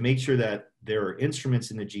is to make sure that there are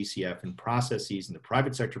instruments in the GCF and processes in the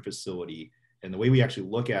private sector facility and the way we actually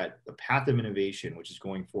look at the path of innovation, which is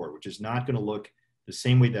going forward, which is not going to look the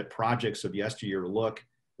same way that projects of yesteryear look.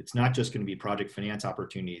 It's not just going to be project finance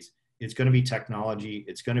opportunities. It's going to be technology.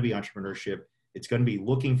 It's going to be entrepreneurship. It's going to be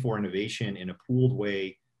looking for innovation in a pooled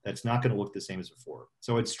way that's not going to look the same as before.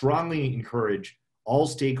 So I'd strongly encourage all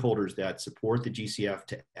stakeholders that support the GCF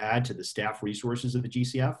to add to the staff resources of the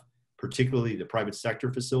GCF, particularly the private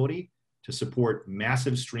sector facility, to support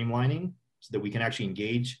massive streamlining so that we can actually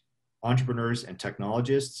engage entrepreneurs and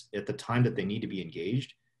technologists at the time that they need to be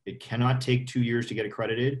engaged. It cannot take 2 years to get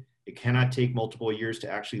accredited. It cannot take multiple years to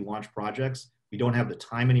actually launch projects. We don't have the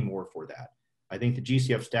time anymore for that. I think the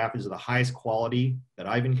GCF staff is of the highest quality that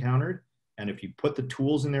I've encountered. And if you put the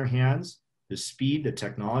tools in their hands, the speed, the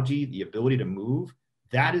technology, the ability to move,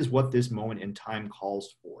 that is what this moment in time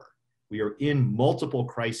calls for. We are in multiple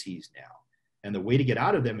crises now. And the way to get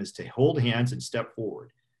out of them is to hold hands and step forward.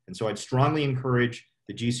 And so I'd strongly encourage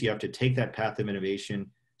the GCF to take that path of innovation,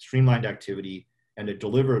 streamlined activity, and to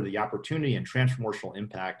deliver the opportunity and transformational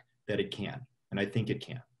impact that it can. And I think it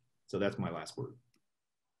can. So that's my last word.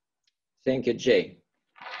 Thank you, Jay.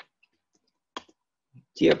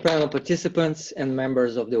 Dear panel participants and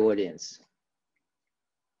members of the audience,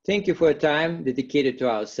 thank you for your time dedicated to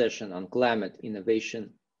our session on climate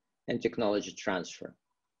innovation and technology transfer.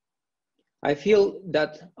 I feel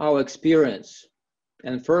that our experience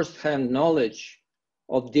and first-hand knowledge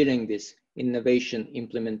of dealing with innovation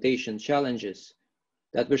implementation challenges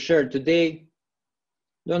that we shared today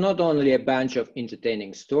are not only a bunch of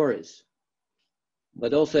entertaining stories,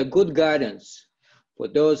 but also a good guidance for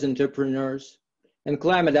those entrepreneurs and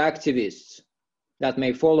climate activists that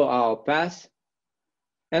may follow our path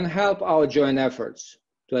and help our joint efforts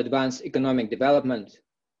to advance economic development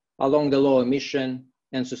along the low emission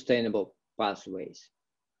and sustainable pathways.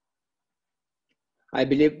 I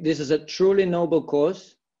believe this is a truly noble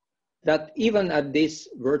cause that even at this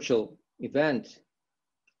virtual event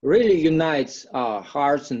really unites our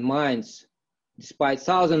hearts and minds despite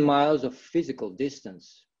 1,000 miles of physical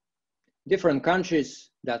distance, different countries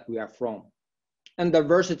that we are from, and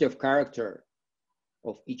diversity of character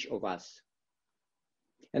of each of us.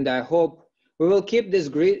 And I hope we will keep this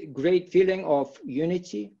great feeling of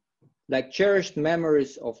unity, like cherished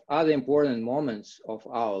memories of other important moments of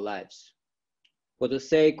our lives, for the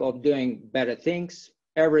sake of doing better things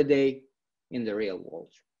every day in the real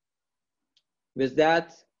world. With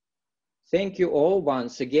that, thank you all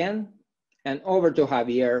once again, and over to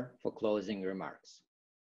Javier for closing remarks.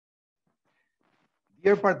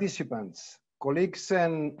 Dear participants, colleagues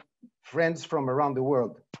and friends from around the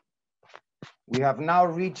world, we have now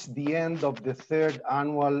reached the end of the third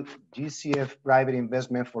annual GCF Private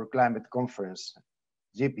Investment for Climate Conference,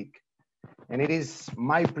 GPIC. And it is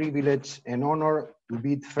my privilege and honor to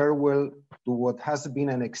bid farewell to what has been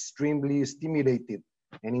an extremely stimulating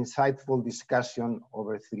and insightful discussion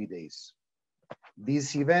over 3 days.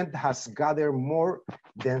 This event has gathered more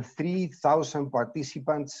than 3,000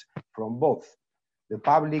 participants from both the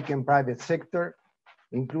public and private sector,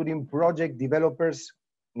 including project developers,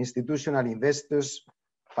 institutional investors,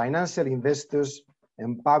 financial investors,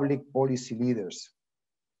 and public policy leaders.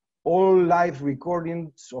 All live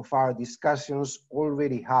recordings of our discussions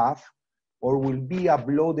already have or will be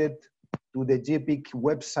uploaded to the GPIC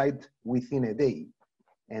website within a day.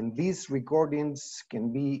 And these recordings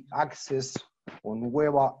can be accessed on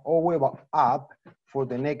web app for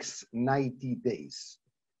the next 90 days.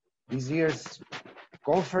 This year's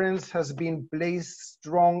conference has been placed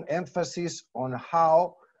strong emphasis on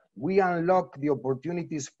how we unlock the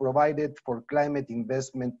opportunities provided for climate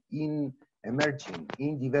investment in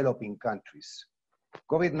developing countries.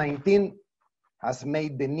 COVID-19 has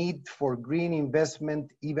made the need for green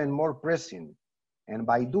investment even more pressing, and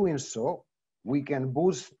by doing so, we can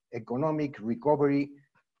boost economic recovery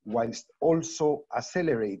whilst also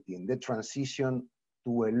accelerating the transition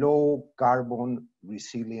to a low carbon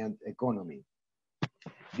resilient economy.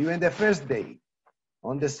 During the first day,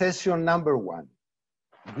 on the session number 1,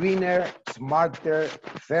 Greener, Smarter,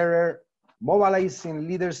 Fairer, Mobilizing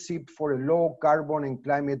Leadership for a Low Carbon and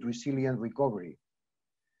Climate Resilient Recovery.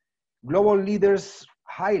 Global leaders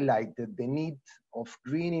highlighted the need of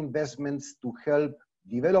green investments to help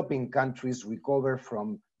developing countries recover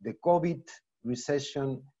from the COVID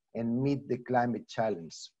recession and meet the climate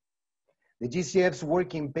challenge. The GCF's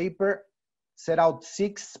working paper set out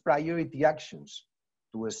 6 priority actions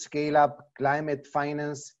to scale up climate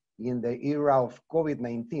finance in the era of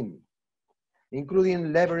COVID-19, including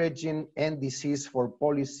leveraging NDCs for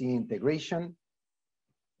policy integration,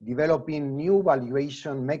 developing new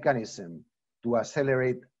valuation mechanism to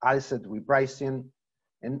accelerate asset repricing,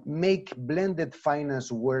 and make blended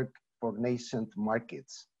finance work for nascent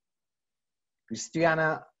markets.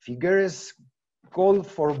 Cristiana Figueres called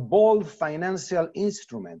for bold financial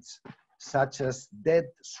instruments, such as debt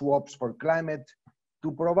swaps for climate,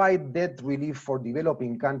 to provide debt relief for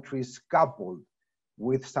developing countries coupled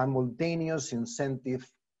with simultaneous incentive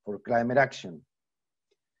for climate action.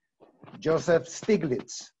 Joseph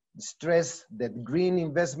Stiglitz stressed that green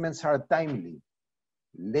investments are timely,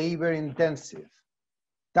 labor-intensive,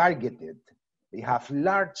 targeted, they have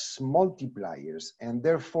large multipliers, and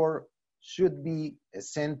therefore should be a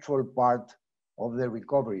central part of the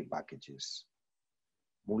recovery packages.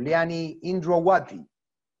 Mulyani Indrawati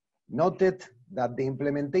noted that the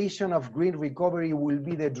implementation of green recovery will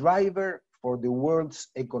be the driver for the world's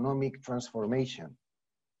economic transformation.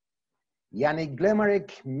 Yannick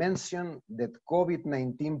Glemarek mentioned that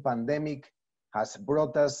COVID-19 pandemic has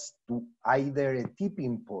brought us to either a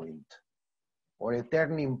tipping point or a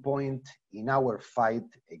turning point in our fight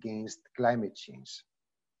against climate change.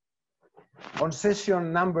 On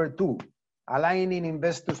session number 2, aligning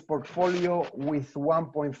investors' portfolio with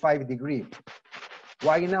 1.5 degree.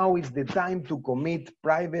 Why now is the time to commit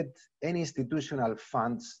private and institutional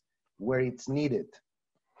funds where it's needed.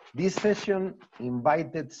 This session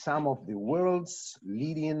invited some of the world's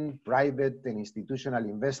leading private and institutional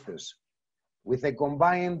investors with a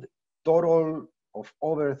combined total of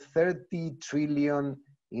over 30 trillion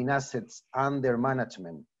in assets under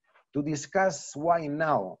management to discuss why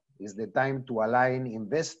now is the time to align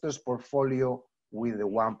investors' portfolio with the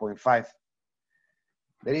 1.5.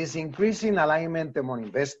 There is increasing alignment among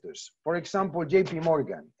investors. For example, JP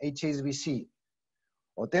Morgan, HSBC,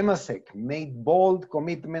 or Temasek made bold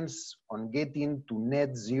commitments on getting to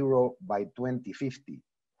net zero by 2050,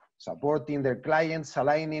 supporting their clients,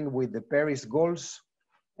 aligning with the Paris goals,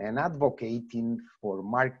 and advocating for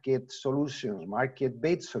market solutions,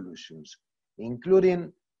 market-based solutions,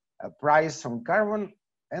 including a price on carbon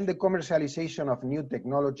and the commercialization of new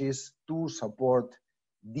technologies to support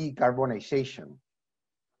decarbonization.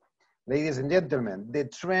 Ladies and gentlemen, the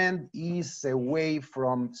trend is away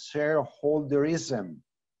from shareholderism,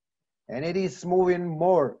 and it is moving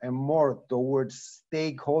more and more towards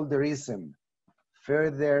stakeholderism,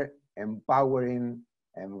 further empowering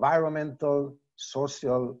environmental,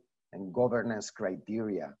 social, and governance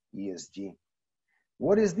criteria, ESG.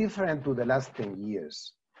 What is different to the last 10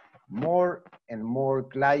 years? More and more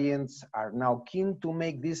clients are now keen to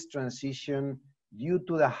make this transition due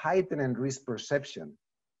to the heightened risk perception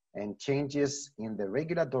and changes in the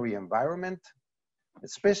regulatory environment,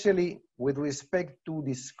 especially with respect to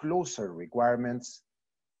disclosure requirements,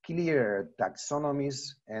 clearer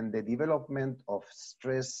taxonomies, and the development of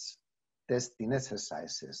stress testing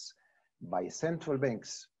exercises by central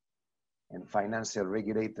banks and financial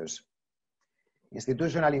regulators.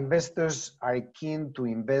 Institutional investors are keen to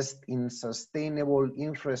invest in sustainable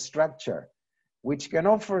infrastructure, which can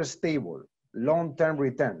offer stable, long-term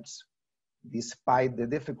returns, despite the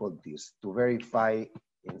difficulties to verify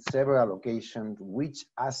in several occasions which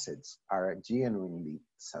assets are genuinely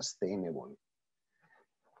sustainable.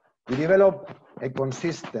 To develop a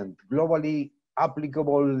consistent, globally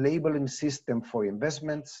applicable labeling system for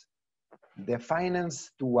investments, the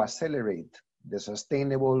finance to accelerate the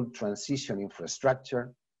sustainable transition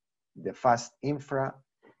infrastructure, the FAST Infra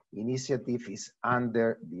initiative is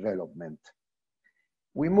under development.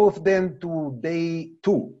 We move then to day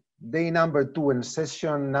number 2 and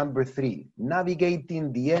session number 3,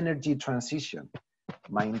 navigating the energy transition,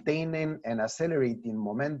 maintaining and accelerating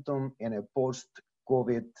momentum in a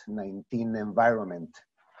post-COVID-19 environment.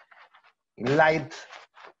 In light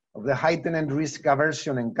of the heightened risk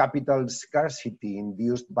aversion and capital scarcity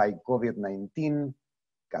induced by COVID-19,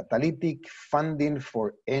 catalytic funding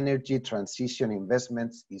for energy transition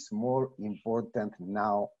investments is more important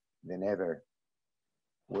now than ever.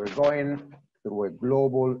 We're going through a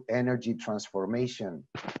global energy transformation,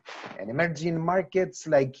 and emerging markets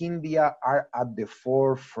like India are at the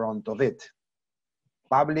forefront of it.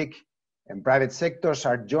 Public and private sectors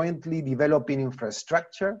are jointly developing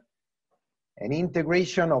infrastructure, and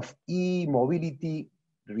integration of e-mobility,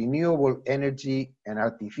 renewable energy, and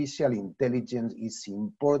artificial intelligence is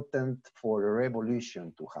important for a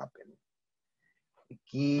revolution to happen. The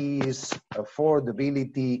key is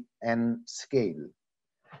affordability and scale.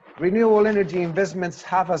 Renewable energy investments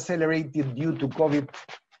have accelerated due to COVID,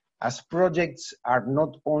 as projects are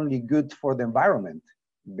not only good for the environment,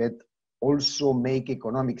 but also make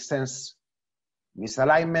economic sense.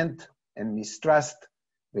 Misalignment and mistrust,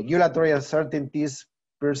 regulatory uncertainties,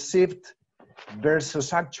 perceived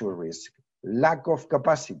versus actual risk, lack of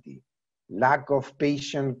capacity, lack of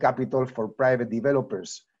patient capital for private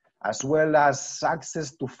developers, as well as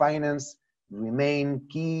access to finance remain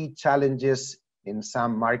key challenges in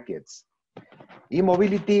some markets.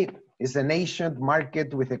 E-mobility is a nascent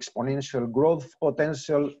market with exponential growth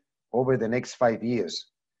potential over the next 5 years.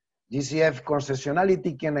 GCF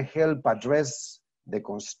concessionality can help address the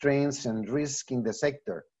constraints and risk in the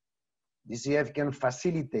sector. GCF can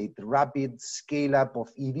facilitate rapid scale-up of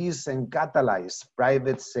EVs and catalyze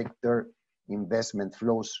private sector investment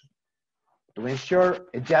flows. To ensure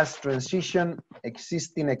a just transition,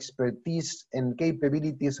 existing expertise and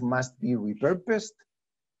capabilities must be repurposed,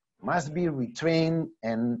 must be retrained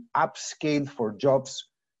and upscaled for jobs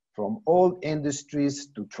from all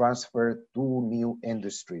industries to transfer to new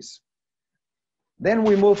industries. Then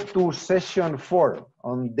we move to session 4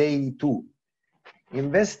 on day 2,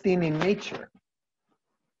 investing in nature.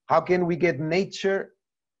 How can we get nature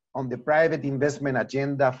on the private investment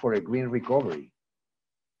agenda for a green recovery?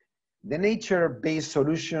 The nature-based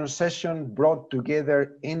solutions session brought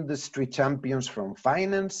together industry champions from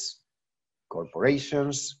finance,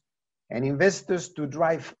 corporations, and investors to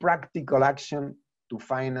drive practical action to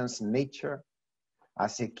finance nature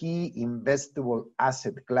as a key investable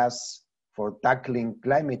asset class for tackling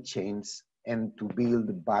climate change and to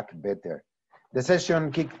build back better. The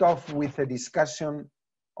session kicked off with a discussion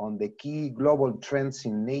on the key global trends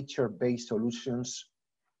in nature-based solutions,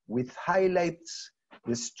 with highlights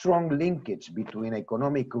the strong linkage between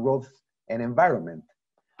economic growth and environment,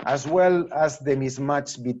 as well as the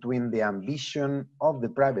mismatch between the ambition of the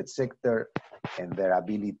private sector and their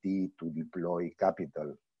ability to deploy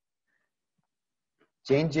capital.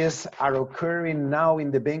 Changes are occurring now in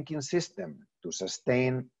the banking system to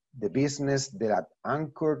sustain the business that are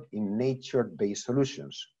anchored in nature-based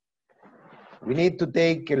solutions. We need to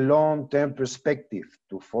take a long-term perspective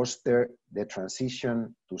to foster the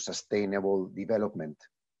transition to sustainable development.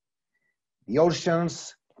 The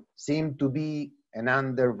oceans seem to be an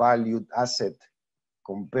undervalued asset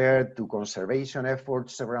compared to conservation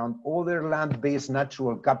efforts around other land-based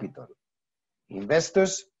natural capital.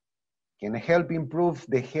 Investors can help improve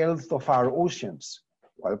the health of our oceans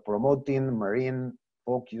while promoting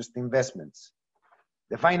marine-focused investments.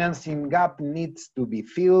 The financing gap needs to be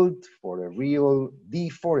filled for a real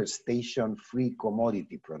deforestation-free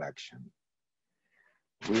commodity production.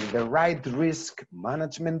 With the right risk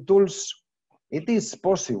management tools, it is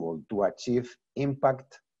possible to achieve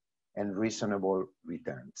impact and reasonable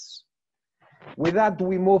returns. With that,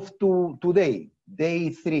 we move to today, day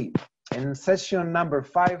 3. In session number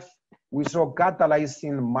 5, we saw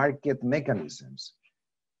catalyzing market mechanisms,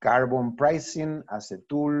 carbon pricing as a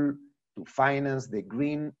tool to finance the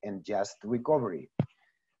green and just recovery.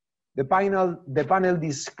 The panel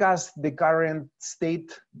discussed the current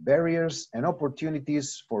state, barriers, and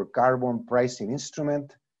opportunities for carbon pricing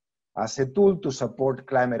instrument as a tool to support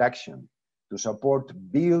climate action, to support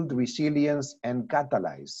build resilience and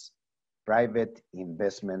catalyze private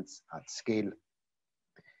investments at scale.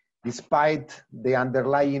 Despite the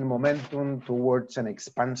underlying momentum towards an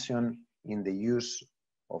expansion in the use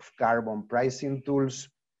of carbon pricing tools,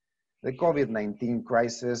 the COVID-19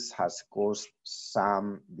 crisis has caused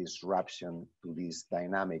some disruption to this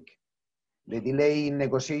dynamic. The delay in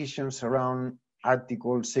negotiations around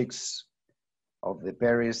Article 6 of the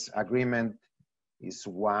Paris Agreement is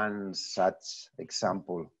one such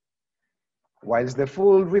example. Whilst the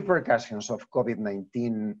full repercussions of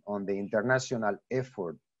COVID-19 on the international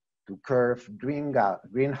effort to curb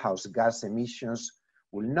greenhouse gas emissions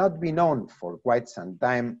will not be known for quite some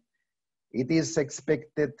time, it is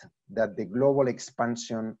expected that the global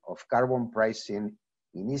expansion of carbon pricing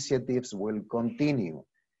initiatives will continue,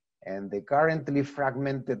 and the currently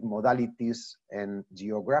fragmented modalities and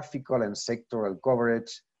geographical and sectoral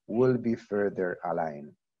coverage will be further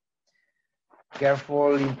aligned.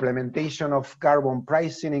 Careful implementation of carbon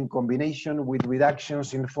pricing in combination with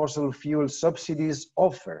reductions in fossil fuel subsidies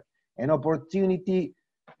offer an opportunity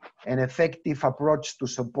and effective approach to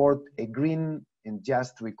support a green and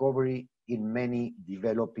just recovery in many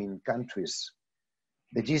developing countries.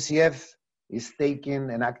 The GCF is taking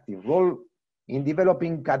an active role in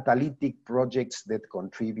developing catalytic projects that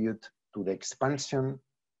contribute to the expansion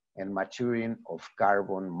and maturing of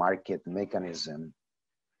carbon market mechanism.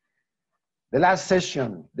 The last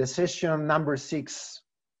session, the session number 6,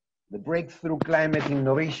 the breakthrough climate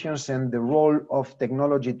innovations and the role of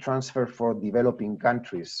technology transfer for developing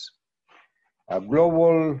countries.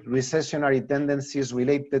 Global recessionary tendencies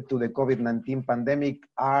related to the COVID-19 pandemic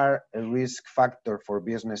are a risk factor for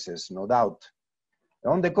businesses, no doubt.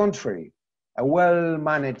 On the contrary, a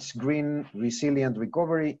well-managed green resilient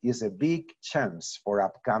recovery is a big chance for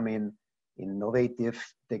upcoming innovative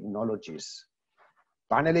technologies.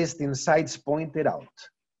 Panelist insights pointed out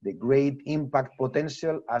the great impact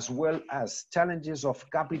potential as well as challenges of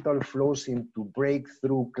capital flows into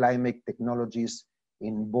breakthrough climate technologies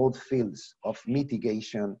in both fields of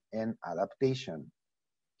mitigation and adaptation.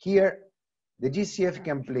 Here, the GCF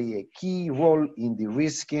can play a key role in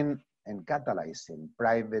de-risking and catalyzing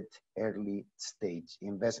private early stage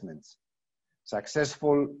investments.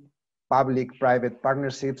 Successful public-private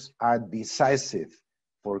partnerships are decisive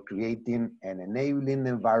for creating an enabling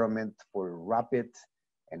environment for rapid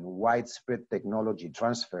and widespread technology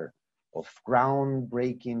transfer of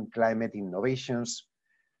groundbreaking climate innovations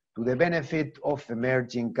to the benefit of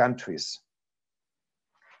emerging countries.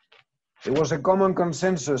 There was a common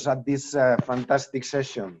consensus at this fantastic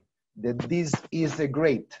session that this is a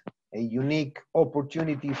unique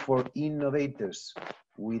opportunity for innovators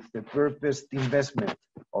with the purposed investment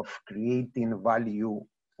of creating value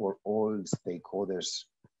for all stakeholders.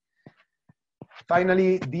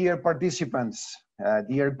 Finally, dear participants,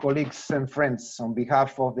 dear colleagues and friends, on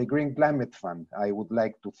behalf of the Green Climate Fund, I would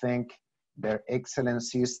like to thank their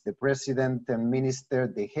excellencies, the President and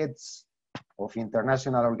Minister, the heads of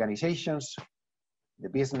international organizations, the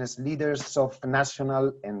business leaders of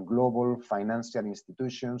national and global financial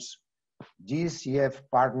institutions, GCF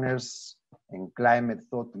partners and climate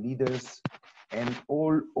thought leaders, and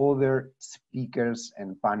all other speakers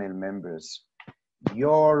and panel members.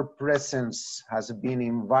 Your presence has been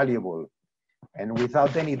invaluable and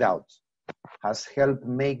without any doubt has helped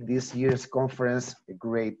make this year's conference a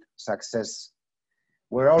great success.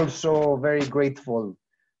 We're also very grateful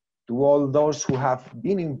to all those who have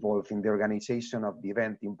been involved in the organization of the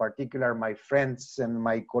event, in particular my friends and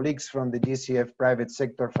my colleagues from the GCF private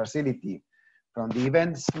sector facility, from the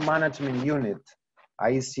events management unit,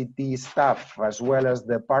 ICT staff, as well as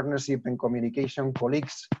the partnership and communication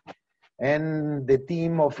colleagues, and the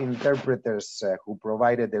team of interpreters who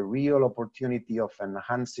provided a real opportunity of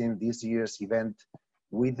enhancing this year's event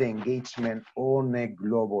with the engagement on a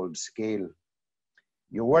global scale.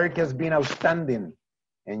 Your work has been outstanding,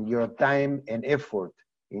 and your time and effort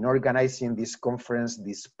in organizing this conference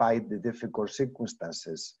despite the difficult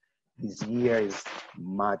circumstances this year is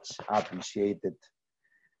much appreciated.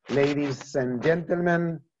 Ladies and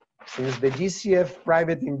gentlemen, since the GCF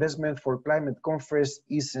Private Investment for Climate Conference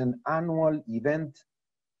is an annual event,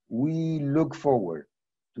 we look forward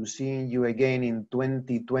to seeing you again in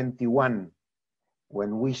 2021,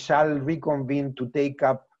 when we shall reconvene to take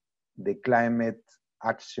up the climate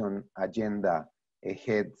action agenda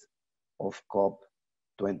ahead of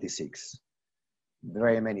COP26.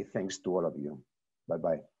 Very many thanks to all of you.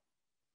 Bye-bye.